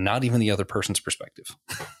that's not even the other person's perspective.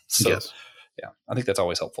 So, yes. Yeah, I think that's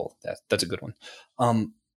always helpful. That's a good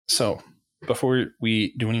one. So before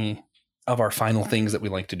we do any of our final things that we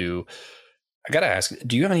like to do, I got to ask,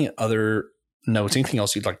 do you have any other notes, anything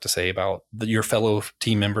else you'd like to say about your fellow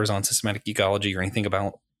team members on Systematic Geekology or anything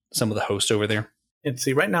about some of the hosts over there? And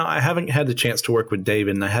see, right now, I haven't had the chance to work with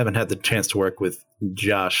David, and I haven't had the chance to work with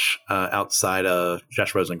Josh outside of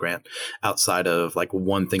Josh Rosengrant, outside of like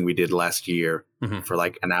one thing we did last year for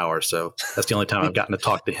like an hour or so. That's the only time I've gotten to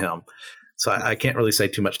talk to him. So I can't really say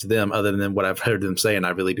too much to them other than what I've heard them say, and I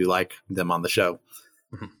really do like them on the show.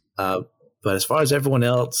 But as far as everyone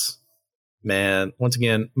else, man, once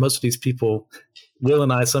again, most of these people, Will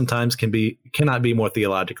and I sometimes cannot be more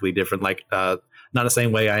theologically different, like not the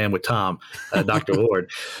same way I am with Tom, Dr. Ward.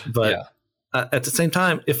 But at the same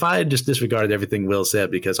time, if I had just disregarded everything Will said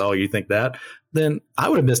because, oh, you think that, then I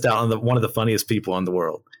would have missed out on one of the funniest people in the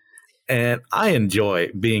world. And I enjoy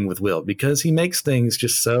being with Will because he makes things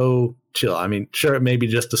just so chill. I mean, sure, it may be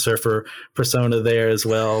just a surfer persona there as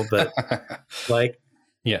well, but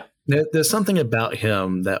there's something about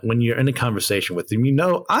him that when you're in a conversation with him,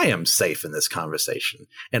 I am safe in this conversation.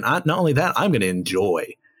 And not only that, I'm going to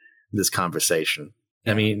enjoy this conversation.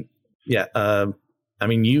 I mean, I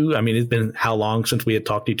mean, it's been how long since we had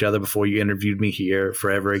talked to each other before you interviewed me here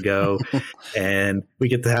forever ago. And we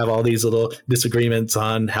get to have all these little disagreements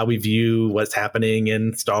on how we view what's happening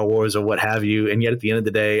in Star Wars or what have you. And yet at the end of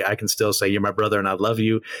the day, I can still say you're my brother and I love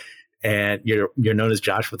you. And you're known as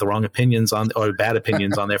Josh with the wrong opinions or bad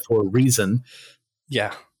opinions on there for a reason.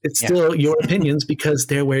 Yeah. It's still your opinions because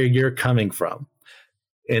they're where you're coming from.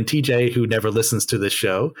 And TJ, who never listens to this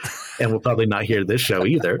show and will probably not hear this show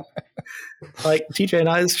either, like TJ and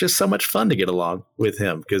I, it's just so much fun to get along with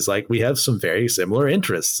him because like we have some very similar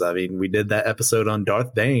interests. I mean, we did that episode on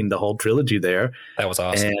Darth Bane, the whole trilogy there. That was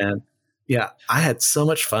awesome. And yeah, I had so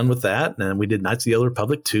much fun with that. And we did Knights of the Old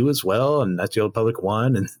Republic 2 as well, and Knights of the Old Republic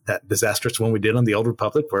 1, and that disastrous one we did on the Old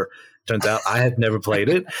Republic where turns out I had never played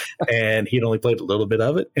it and he'd only played a little bit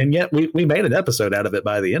of it. And yet we made an episode out of it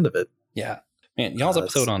by the end of it. Yeah. Man, y'all's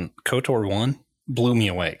episode on KOTOR 1 blew me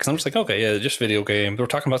away because I'm just like, okay, yeah, just video game. We're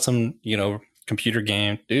talking about some, computer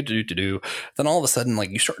game, Then all of a sudden,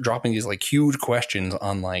 like, you start dropping these like huge questions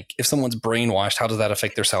on like, if someone's brainwashed, how does that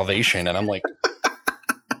affect their salvation? And I'm like,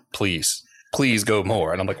 please go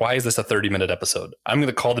more. And I'm like, why is this a 30-minute episode? I'm going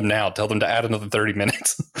to call them now, tell them to add another 30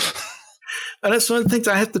 minutes. And that's one of the things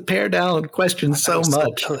I have to pare down questions so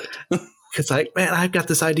much. Because like, man, I've got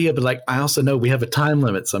this idea, but like, I also know we have a time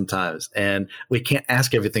limit sometimes and we can't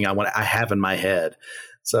ask everything I have in my head.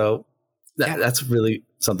 So that's really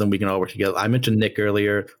something we can all work together. I mentioned Nick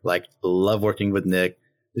earlier, like love working with Nick.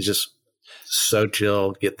 He's just so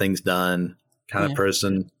chill, get things done kind of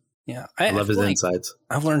person. Yeah. I love his insights.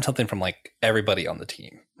 I've learned something from like everybody on the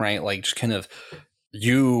team, right? Like just kind of,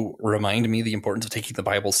 you remind me the importance of taking the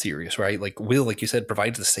Bible serious, right? Like Will, like you said,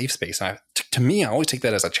 provides the safe space. And to me, I always take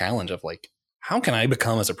that as a challenge of like, how can I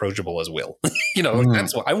become as approachable as Will?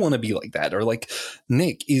 That's what I want to be like that. Or like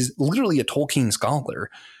Nick is literally a Tolkien scholar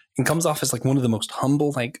and comes off as like one of the most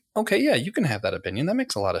humble, like, okay, yeah, you can have that opinion. That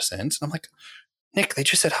makes a lot of sense. And I'm like, Nick, they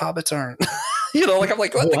just said hobbits aren't, I'm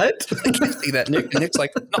like, what? I can't see that, Nick. And Nick's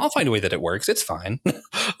like, no, I'll find a way that it works. It's fine.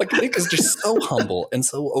 Like Nick is just so humble and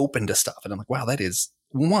so open to stuff. And I'm like, wow, that is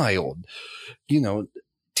wild.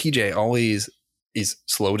 TJ always is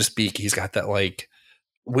slow to speak. He's got that like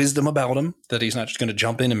wisdom about him that he's not just going to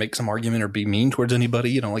jump in and make some argument or be mean towards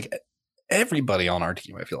anybody. Like everybody on our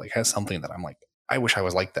team, I feel like has something that I'm like, I wish I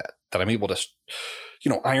was like that I'm able to,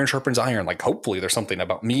 iron sharpens iron. Like, hopefully there's something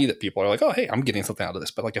about me that people are like, oh, hey, I'm getting something out of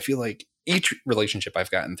this. But like, I feel like each relationship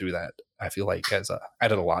I've gotten through that, I feel like has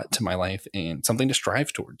added a lot to my life and something to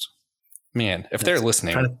strive towards. Man, if they're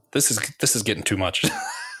listening, this is getting too much.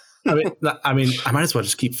 I mean, I might as well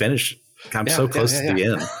just keep finishing. I'm so close to the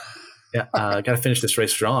end. Yeah. I got to finish this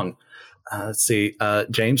race strong. Let's see.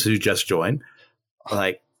 James, who just joined,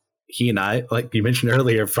 like he and I, like you mentioned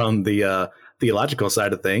earlier from the theological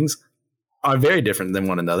side of things, are very different than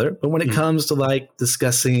one another. But when it comes to like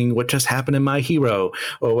discussing what just happened in My Hero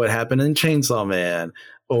or what happened in Chainsaw Man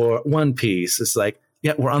or One Piece, it's like,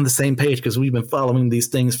 yeah, we're on the same page because we've been following these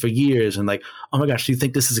things for years. And like, oh my gosh, do you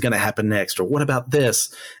think this is going to happen next? Or what about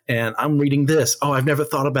this? And I'm reading this. Oh, I've never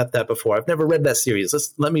thought about that before. I've never read that series.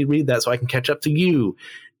 Let me read that so I can catch up to you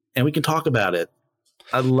and we can talk about it.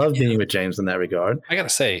 I love being with James in that regard. I got to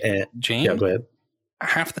say, James, go ahead.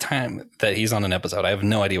 Half the time that he's on an episode, I have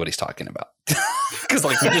no idea what he's talking about because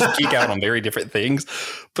like we just geek out on very different things.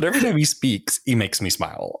 But every time he speaks, he makes me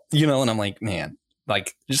smile, and I'm like, man,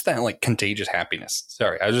 like just that like contagious happiness.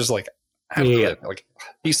 Sorry, I was just like, like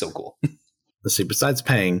he's so cool. Let's see. Besides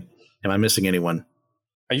Pang, am I missing anyone?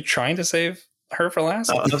 Are you trying to save her for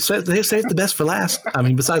last? They saved the best for last. I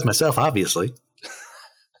mean, besides myself, obviously.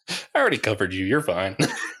 I already covered you. You're fine.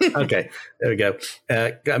 Okay, there we go.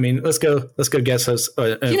 I mean, let's go guest host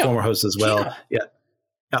and former host as well. Kino.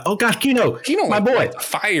 Yeah. Oh gosh, Kino, my boy,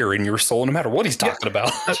 fire in your soul, no matter what he's talking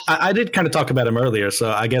about. I did kind of talk about him earlier,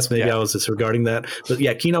 so I guess maybe I was disregarding that. But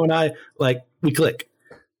yeah, Kino and I, like, we click.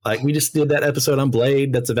 Like, we just did that episode on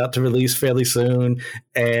Blade that's about to release fairly soon,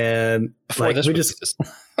 and before like, this we releases.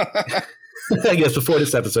 I guess before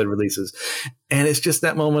this episode releases, and it's just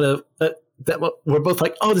that moment of that we're both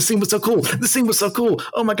like, oh, the scene was so cool. The scene was so cool.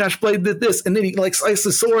 Oh my gosh, Blade did this, and then he like sliced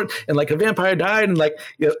his sword, and like a vampire died, and like,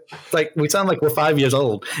 like we sound like we're 5 years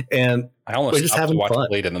old, and I almost we're just having fun.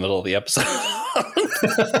 Blade in the middle of the episode.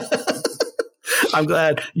 I'm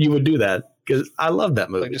glad you would do that because I love that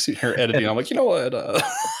movie. I just see her editing. I'm like, you know what?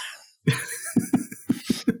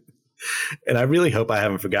 And I really hope I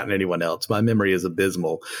haven't forgotten anyone else. My memory is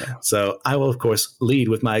abysmal. Yeah. So I will, of course, lead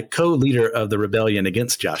with my co-leader of the rebellion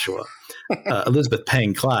against Joshua, Elizabeth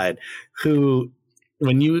Payne Clyde, who,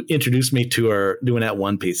 when you introduced me to her doing that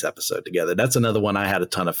One Piece episode together, that's another one I had a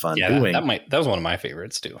ton of fun doing. That was one of my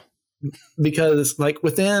favorites too. because like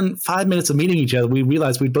within 5 minutes of meeting each other, we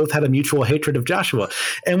realized we both had a mutual hatred of Joshua,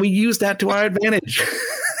 and we used that to our advantage.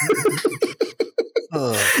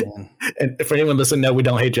 Oh, man. And for anyone listening, no, we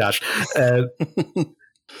don't hate Josh.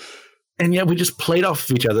 And yet we just played off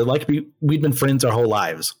of each other like we'd been friends our whole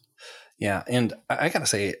lives. Yeah. And I got to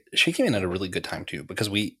say, she came in at a really good time too, because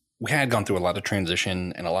we had gone through a lot of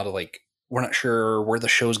transition and a lot of like, we're not sure where the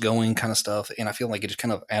show's going kind of stuff. And I feel like it just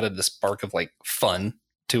kind of added the spark of like fun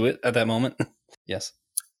to it at that moment. Yes.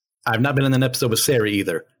 I've not been in an episode with Sarah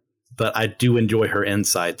either, but I do enjoy her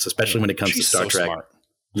insights, especially when it comes to Star Trek. Smart.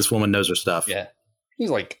 This woman knows her stuff. Yeah.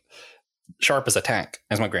 He's like sharp as a tack,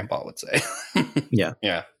 as my grandpa would say. Yeah.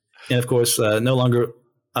 Yeah. And of course, no longer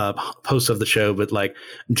hosts of the show, but like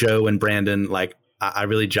Joe and Brandon, like I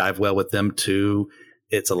really jive well with them too.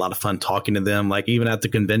 It's a lot of fun talking to them. Like even at the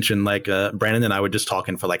convention, like Brandon and I were just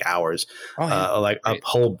talking for like hours, like a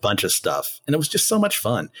whole bunch of stuff. And it was just so much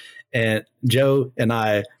fun. And Joe and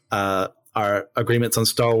I, our agreements on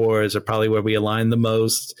Star Wars are probably where we align the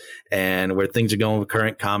most and where things are going with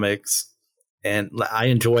current comics. And I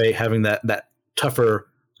enjoy having that tougher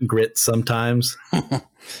grit sometimes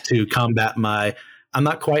to combat I'm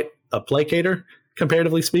not quite a placater,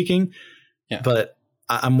 comparatively speaking, but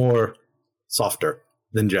I'm more softer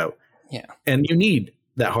than Joe. Yeah. And you need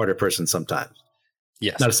that harder person sometimes.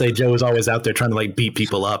 Yes. Not to say Joe is always out there trying to like beat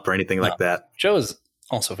people up or anything like that. Joe is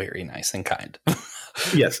also very nice and kind.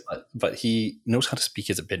 Yes. But he knows how to speak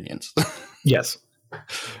his opinions. Yes.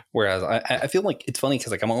 Whereas I feel like it's funny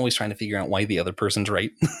because like I'm always trying to figure out why the other person's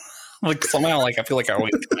right. Like somehow like I feel like I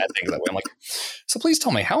always come at things that way. I'm like, so please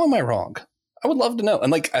tell me, how am I wrong? I would love to know.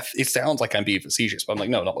 And like it sounds like I'm being facetious, but I'm like,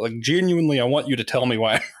 no, like genuinely I want you to tell me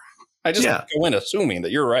why. I just go in assuming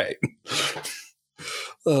that you're right.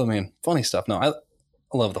 Oh man, funny stuff. No, I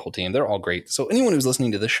love the whole team. They're all great. So anyone who's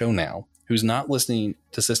listening to this show now, who's not listening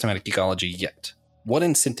to Systematic Geekology yet, what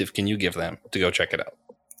incentive can you give them to go check it out?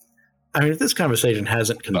 I mean, if this conversation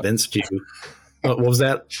hasn't convinced you, what was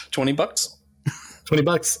that? $20?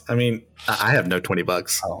 $20? I mean, I have no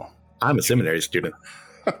 $20. Oh. I'm a seminary student.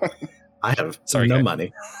 I have no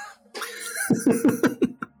money.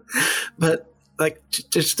 But like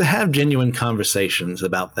just to have genuine conversations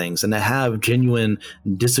about things and to have genuine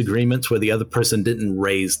disagreements where the other person didn't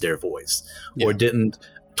raise their voice or didn't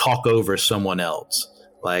talk over someone else.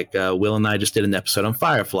 Like Will and I just did an episode on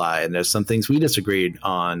Firefly, and there's some things we disagreed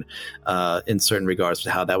on in certain regards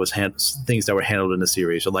to how that was things that were handled in the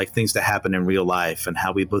series, or like things that happen in real life and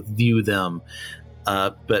how we both view them.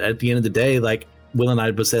 But at the end of the day, like Will and I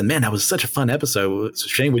both said, man, that was such a fun episode. It's a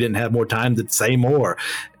shame we didn't have more time to say more.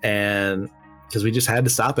 And because we just had to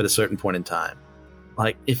stop at a certain point in time.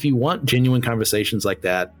 Like, if you want genuine conversations like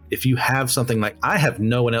that, if you have something like, I have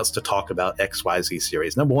no one else to talk about XYZ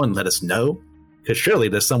series, number one, let us know, because surely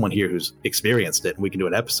there's someone here who's experienced it and we can do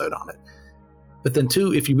an episode on it. But then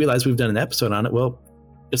two, if you realize we've done an episode on it, well,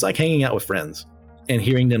 it's like hanging out with friends and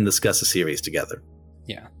hearing them discuss a series together.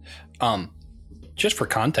 Yeah. Just for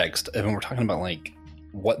context, when we're talking about like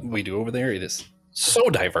what we do over there, it is so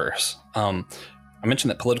diverse. I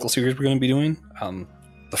mentioned that political series we're going to be doing.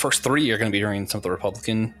 The first three are going to be during some of the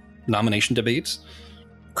Republican nomination debates.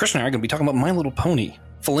 Chris and I are going to be talking about My Little Pony,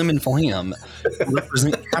 Flim and Flam,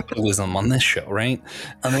 represent capitalism on this show, right?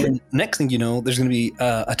 And then next thing you know, there's going to be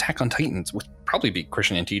Attack on Titans, which will probably be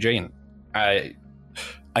Christian and TJ. And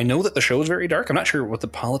I know that the show is very dark. I'm not sure what the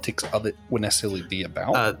politics of it would necessarily be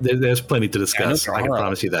about. There's plenty to discuss. I can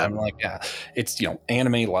promise you that. I'm like, yeah, it's,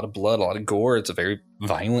 anime, a lot of blood, a lot of gore. It's a very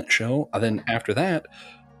violent show. And then after that,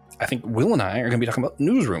 I think Will and I are going to be talking about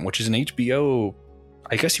Newsroom, which is an HBO,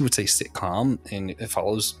 I guess you would say, sitcom. And it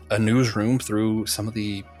follows a newsroom through some of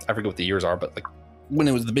the, I forget what the years are, but like when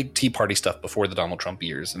it was the big Tea Party stuff before the Donald Trump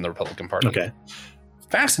years in the Republican Party. Okay.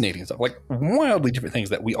 Fascinating stuff, like wildly different things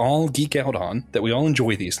that we all geek out on, that we all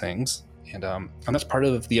enjoy these things. And that's part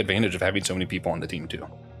of the advantage of having so many people on the team too.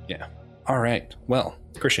 Yeah. All right. Well,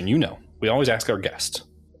 Christian, we always ask our guest,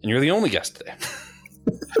 and you're the only guest today.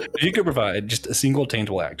 If you could provide just a single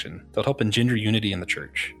tangible action that would help engender unity in the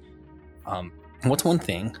church, what's one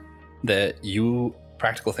thing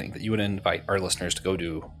practical thing that you would invite our listeners to go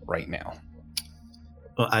do right now?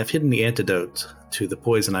 Well, I've hidden the antidote to the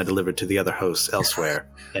poison I delivered to the other hosts elsewhere.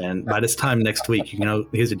 And by this time next week,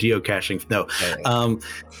 here's a geocaching. No.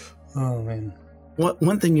 Oh, man.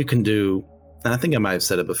 One thing you can do, and I think I might have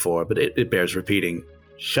said it before, but it bears repeating,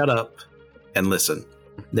 shut up and listen.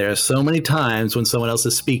 There are so many times when someone else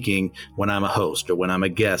is speaking, when I'm a host or when I'm a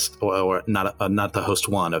guest or not the host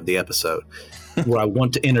one of the episode, where I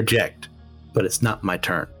want to interject, but it's not my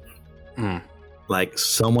turn. like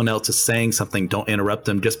someone else is saying something, don't interrupt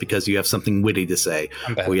them just because you have something witty to say,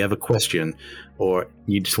 or you have a question, or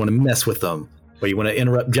you just want to mess with them, or you want to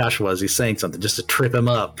interrupt Joshua as he's saying something just to trip him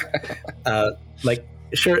up. Like,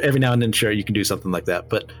 sure, every now and then, sure, you can do something like that,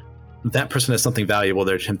 but that person has something valuable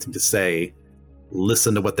they're attempting to say.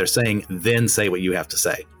 Listen to what they're saying, then say what you have to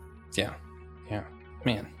say. Yeah.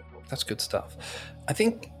 Man, that's good stuff. I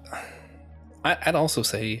think I'd also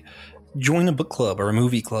say join a book club or a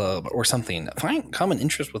movie club or something. Find common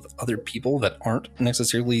interest with other people that aren't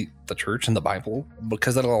necessarily the church and the Bible,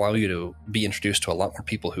 because that'll allow you to be introduced to a lot more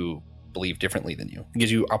people who believe differently than you. It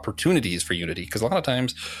gives you opportunities for unity, because a lot of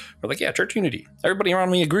times we're like, yeah, church unity. Everybody around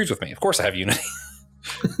me agrees with me. Of course I have unity.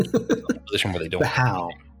 A position where they don't. But how?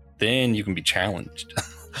 Then you can be challenged.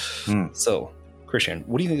 So, Christian,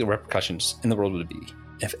 what do you think the repercussions in the world would be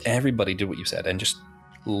if everybody did what you said and just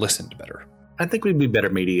listened better? I think we'd be better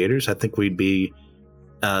mediators. I think we'd be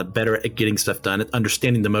better at getting stuff done, at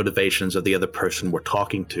understanding the motivations of the other person we're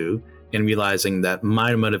talking to, and realizing that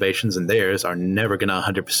my motivations and theirs are never going to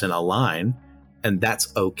 100% align, and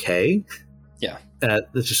that's okay. Yeah.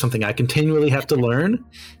 That's just something I continually have to learn,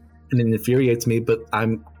 and it infuriates me, but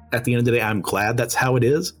at the end of the day, I'm glad that's how it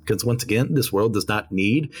is, because once again, this world does not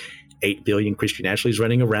need 8 billion Christian Ashleys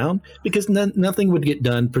running around, because nothing would get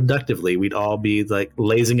done productively. We'd all be like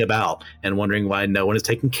lazing about and wondering why no one is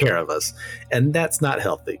taking care of us. And that's not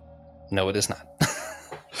healthy. No, it is not.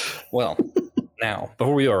 Well, now,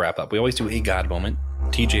 before we wrap up, we always do a God moment.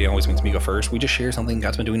 TJ always makes me go first. We just share something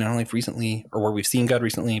God's been doing in our life recently, or where we've seen God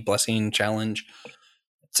recently, blessing, challenge,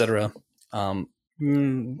 etc. I'll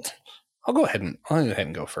go ahead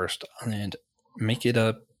and go first and make it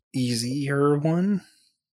a easier one.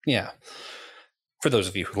 Yeah. For those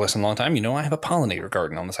of you who listen a long time, you know I have a pollinator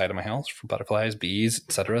garden on the side of my house for butterflies, bees,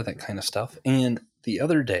 etc., that kind of stuff. And the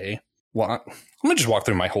other day, I'm going to just walk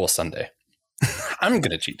through my whole Sunday. I'm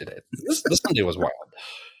going to cheat today. This Sunday was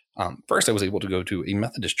wild. First, I was able to go to a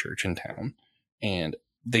Methodist church in town, and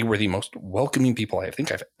they were the most welcoming people I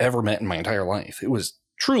think I've ever met in my entire life. It was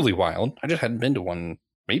truly wild. I just hadn't been to one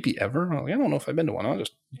maybe ever. I don't know if I've been to one. I'll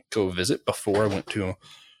just go visit before I went to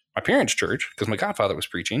my parents' church, because my godfather was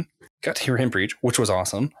preaching. Got to hear him preach, which was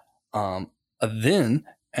awesome. Then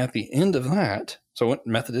at the end of that, so I went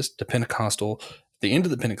Methodist to Pentecostal. At the end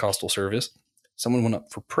of the Pentecostal service, someone went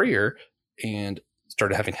up for prayer and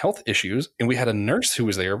started having health issues. And we had a nurse who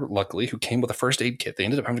was there, luckily, who came with a first aid kit. They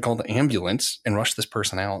ended up having to call the ambulance and rush this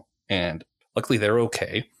person out. And luckily they're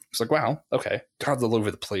okay. It's like, wow, okay. God's all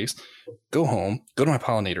over the place. Go home, go to my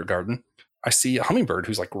pollinator garden. I see a hummingbird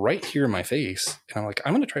who's like right here in my face. And I'm like,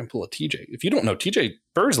 I'm going to try and pull a TJ. If you don't know,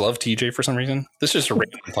 birds love TJ for some reason. This is just a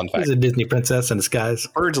random fun fact. He's a Disney princess in disguise.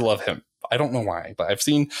 Birds love him. I don't know why, but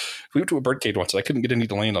we went to a bird cage once and I couldn't get any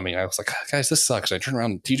to land on me. I was like, guys, this sucks. And I turned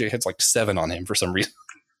around and TJ had like 7 on him for some reason.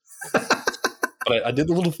 But I did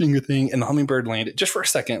the little finger thing, and the hummingbird landed just for a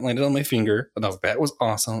second, landed on my finger. And I was like, that was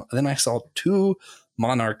awesome. And then I saw 2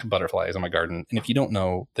 monarch butterflies in my garden. And if you don't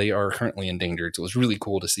know, they are currently endangered. So it was really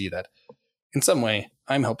cool to see that. In some way,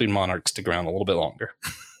 I'm helping monarchs stick around a little bit longer.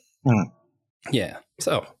 Yeah.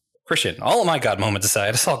 So, Christian, all of my God moments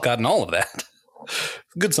aside, I saw God in all of that.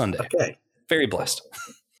 Good Sunday. Okay. Very blessed.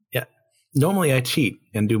 Yeah. Normally I cheat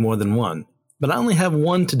and do more than one, but I only have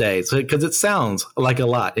one today, because it sounds like a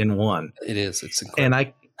lot in one. It is. It's incredible.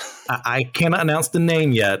 And I cannot announce the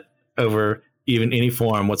name yet over even any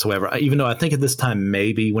form whatsoever, even though I think at this time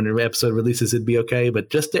maybe when the episode releases it'd be okay, but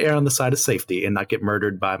just to err on the side of safety and not get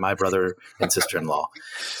murdered by my brother and sister-in-law.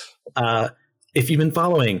 If you've been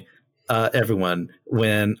following everyone,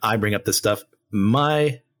 when I bring up this stuff,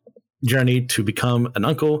 my journey to become an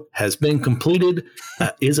uncle has been completed.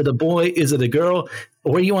 Is it a boy? Is it a girl?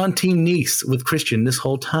 Or are you on Team Niece with Christian this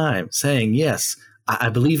whole time saying, yes, I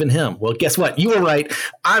believe in him? Well, guess what? You were right.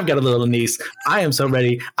 I've got a little niece. I am so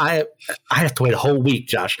ready. I have to wait a whole week,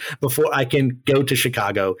 Josh, before I can go to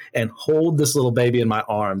Chicago and hold this little baby in my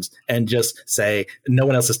arms and just say, no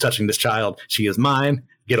one else is touching this child. She is mine.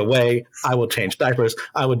 Get away. I will change diapers.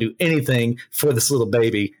 I will do anything for this little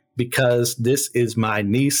baby, because this is my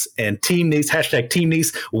niece, and Team Niece, hashtag Team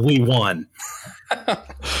Niece, we won.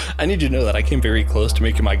 I need you to know that I came very close to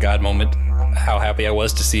making my God moment, how happy I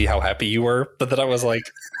was to see how happy you were, but then I was like,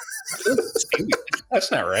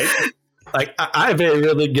 that's not right. Like, I very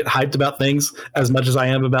rarely get hyped about things as much as I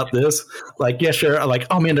am about this. Like, yeah, sure. Like,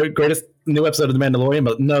 oh man, the greatest new episode of The Mandalorian.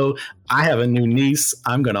 But no, I have a new niece.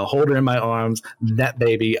 I'm going to hold her in my arms. That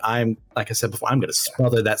baby, like I said before, I'm going to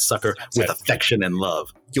smother that sucker with affection and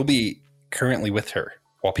love. You'll be currently with her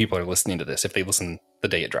while people are listening to this, if they listen the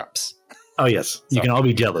day it drops. Oh, yes. You can all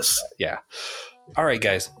be jealous. Yeah. All right,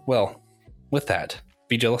 guys. Well, with that,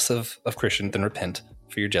 be jealous of Christian, then repent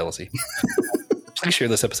for your jealousy. Please share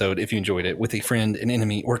this episode if you enjoyed it with a friend, an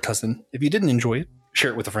enemy, or cousin. If you didn't enjoy it,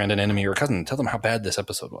 share it with a friend, an enemy, or cousin. Tell them how bad this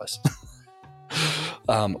episode was.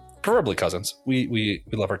 Preferably cousins. We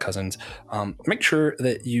love our cousins. Make sure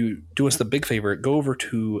that you do us the big favor. Go over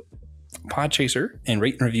to Podchaser and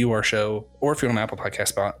rate and review our show. Or if you're on Apple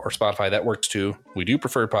Podcast or Spotify, that works too. We do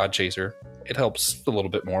prefer Podchaser. It helps a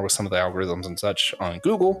little bit more with some of the algorithms and such on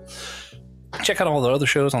Google. Check out all the other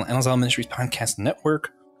shows on Amazon Ministries Podcast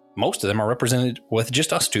Network. Most of them are represented with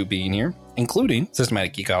just us two being here, including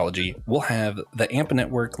Systematic Geekology. We'll have the AMP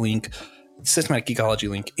Network link, Systematic Geekology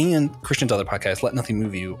link, and Christian's other podcast, Let Nothing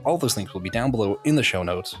Move You. All those links will be down below in the show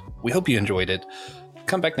notes. We hope you enjoyed it.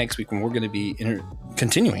 Come back next week when we're going to be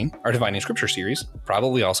continuing our Dividing Scripture series,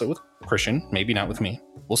 probably also with Christian, maybe not with me.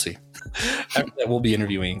 We'll see. After that, we'll be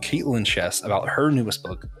interviewing Caitlin Chess about her newest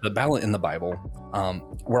book, The Ballot in the Bible.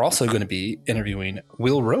 We're also going to be interviewing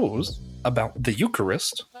Will Rose about the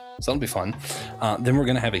Eucharist. So that'll be fun. Then we're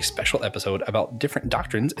going to have a special episode about different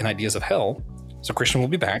doctrines and ideas of hell. So Christian will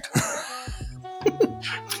be back.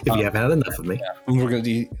 If you haven't had enough of me. Yeah. We're going to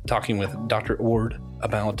be talking with Dr. Ord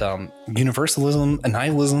about universalism,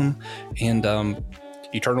 annihilism, and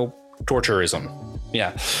eternal torturism.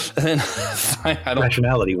 Yeah. And then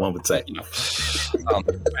rationality, one would say.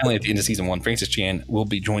 Finally, at the end of season 1, Francis Chan will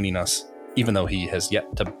be joining us, even though he has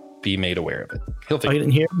yet to be made aware of it. You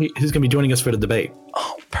didn't hear? He's going to be joining us for the debate.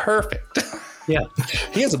 Oh, perfect. Yeah.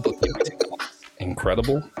 He has a book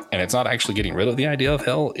incredible, and it's not actually getting rid of the idea of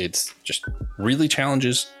hell. It's just really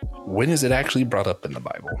challenges when is it actually brought up in the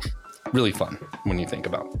Bible. Really fun when you think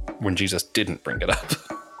about when Jesus didn't bring it up.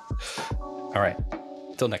 All right.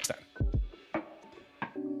 Till next time.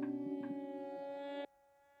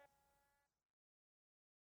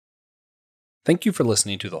 Thank you for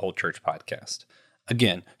listening to the Whole Church Podcast.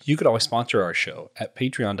 Again, you could always sponsor our show at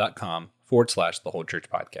patreon.com/the Whole Church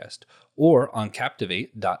Podcast or on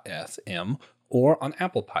captivate.fm or on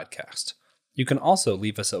Apple Podcasts. You can also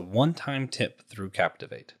leave us a one-time tip through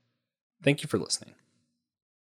Captivate. Thank you for listening.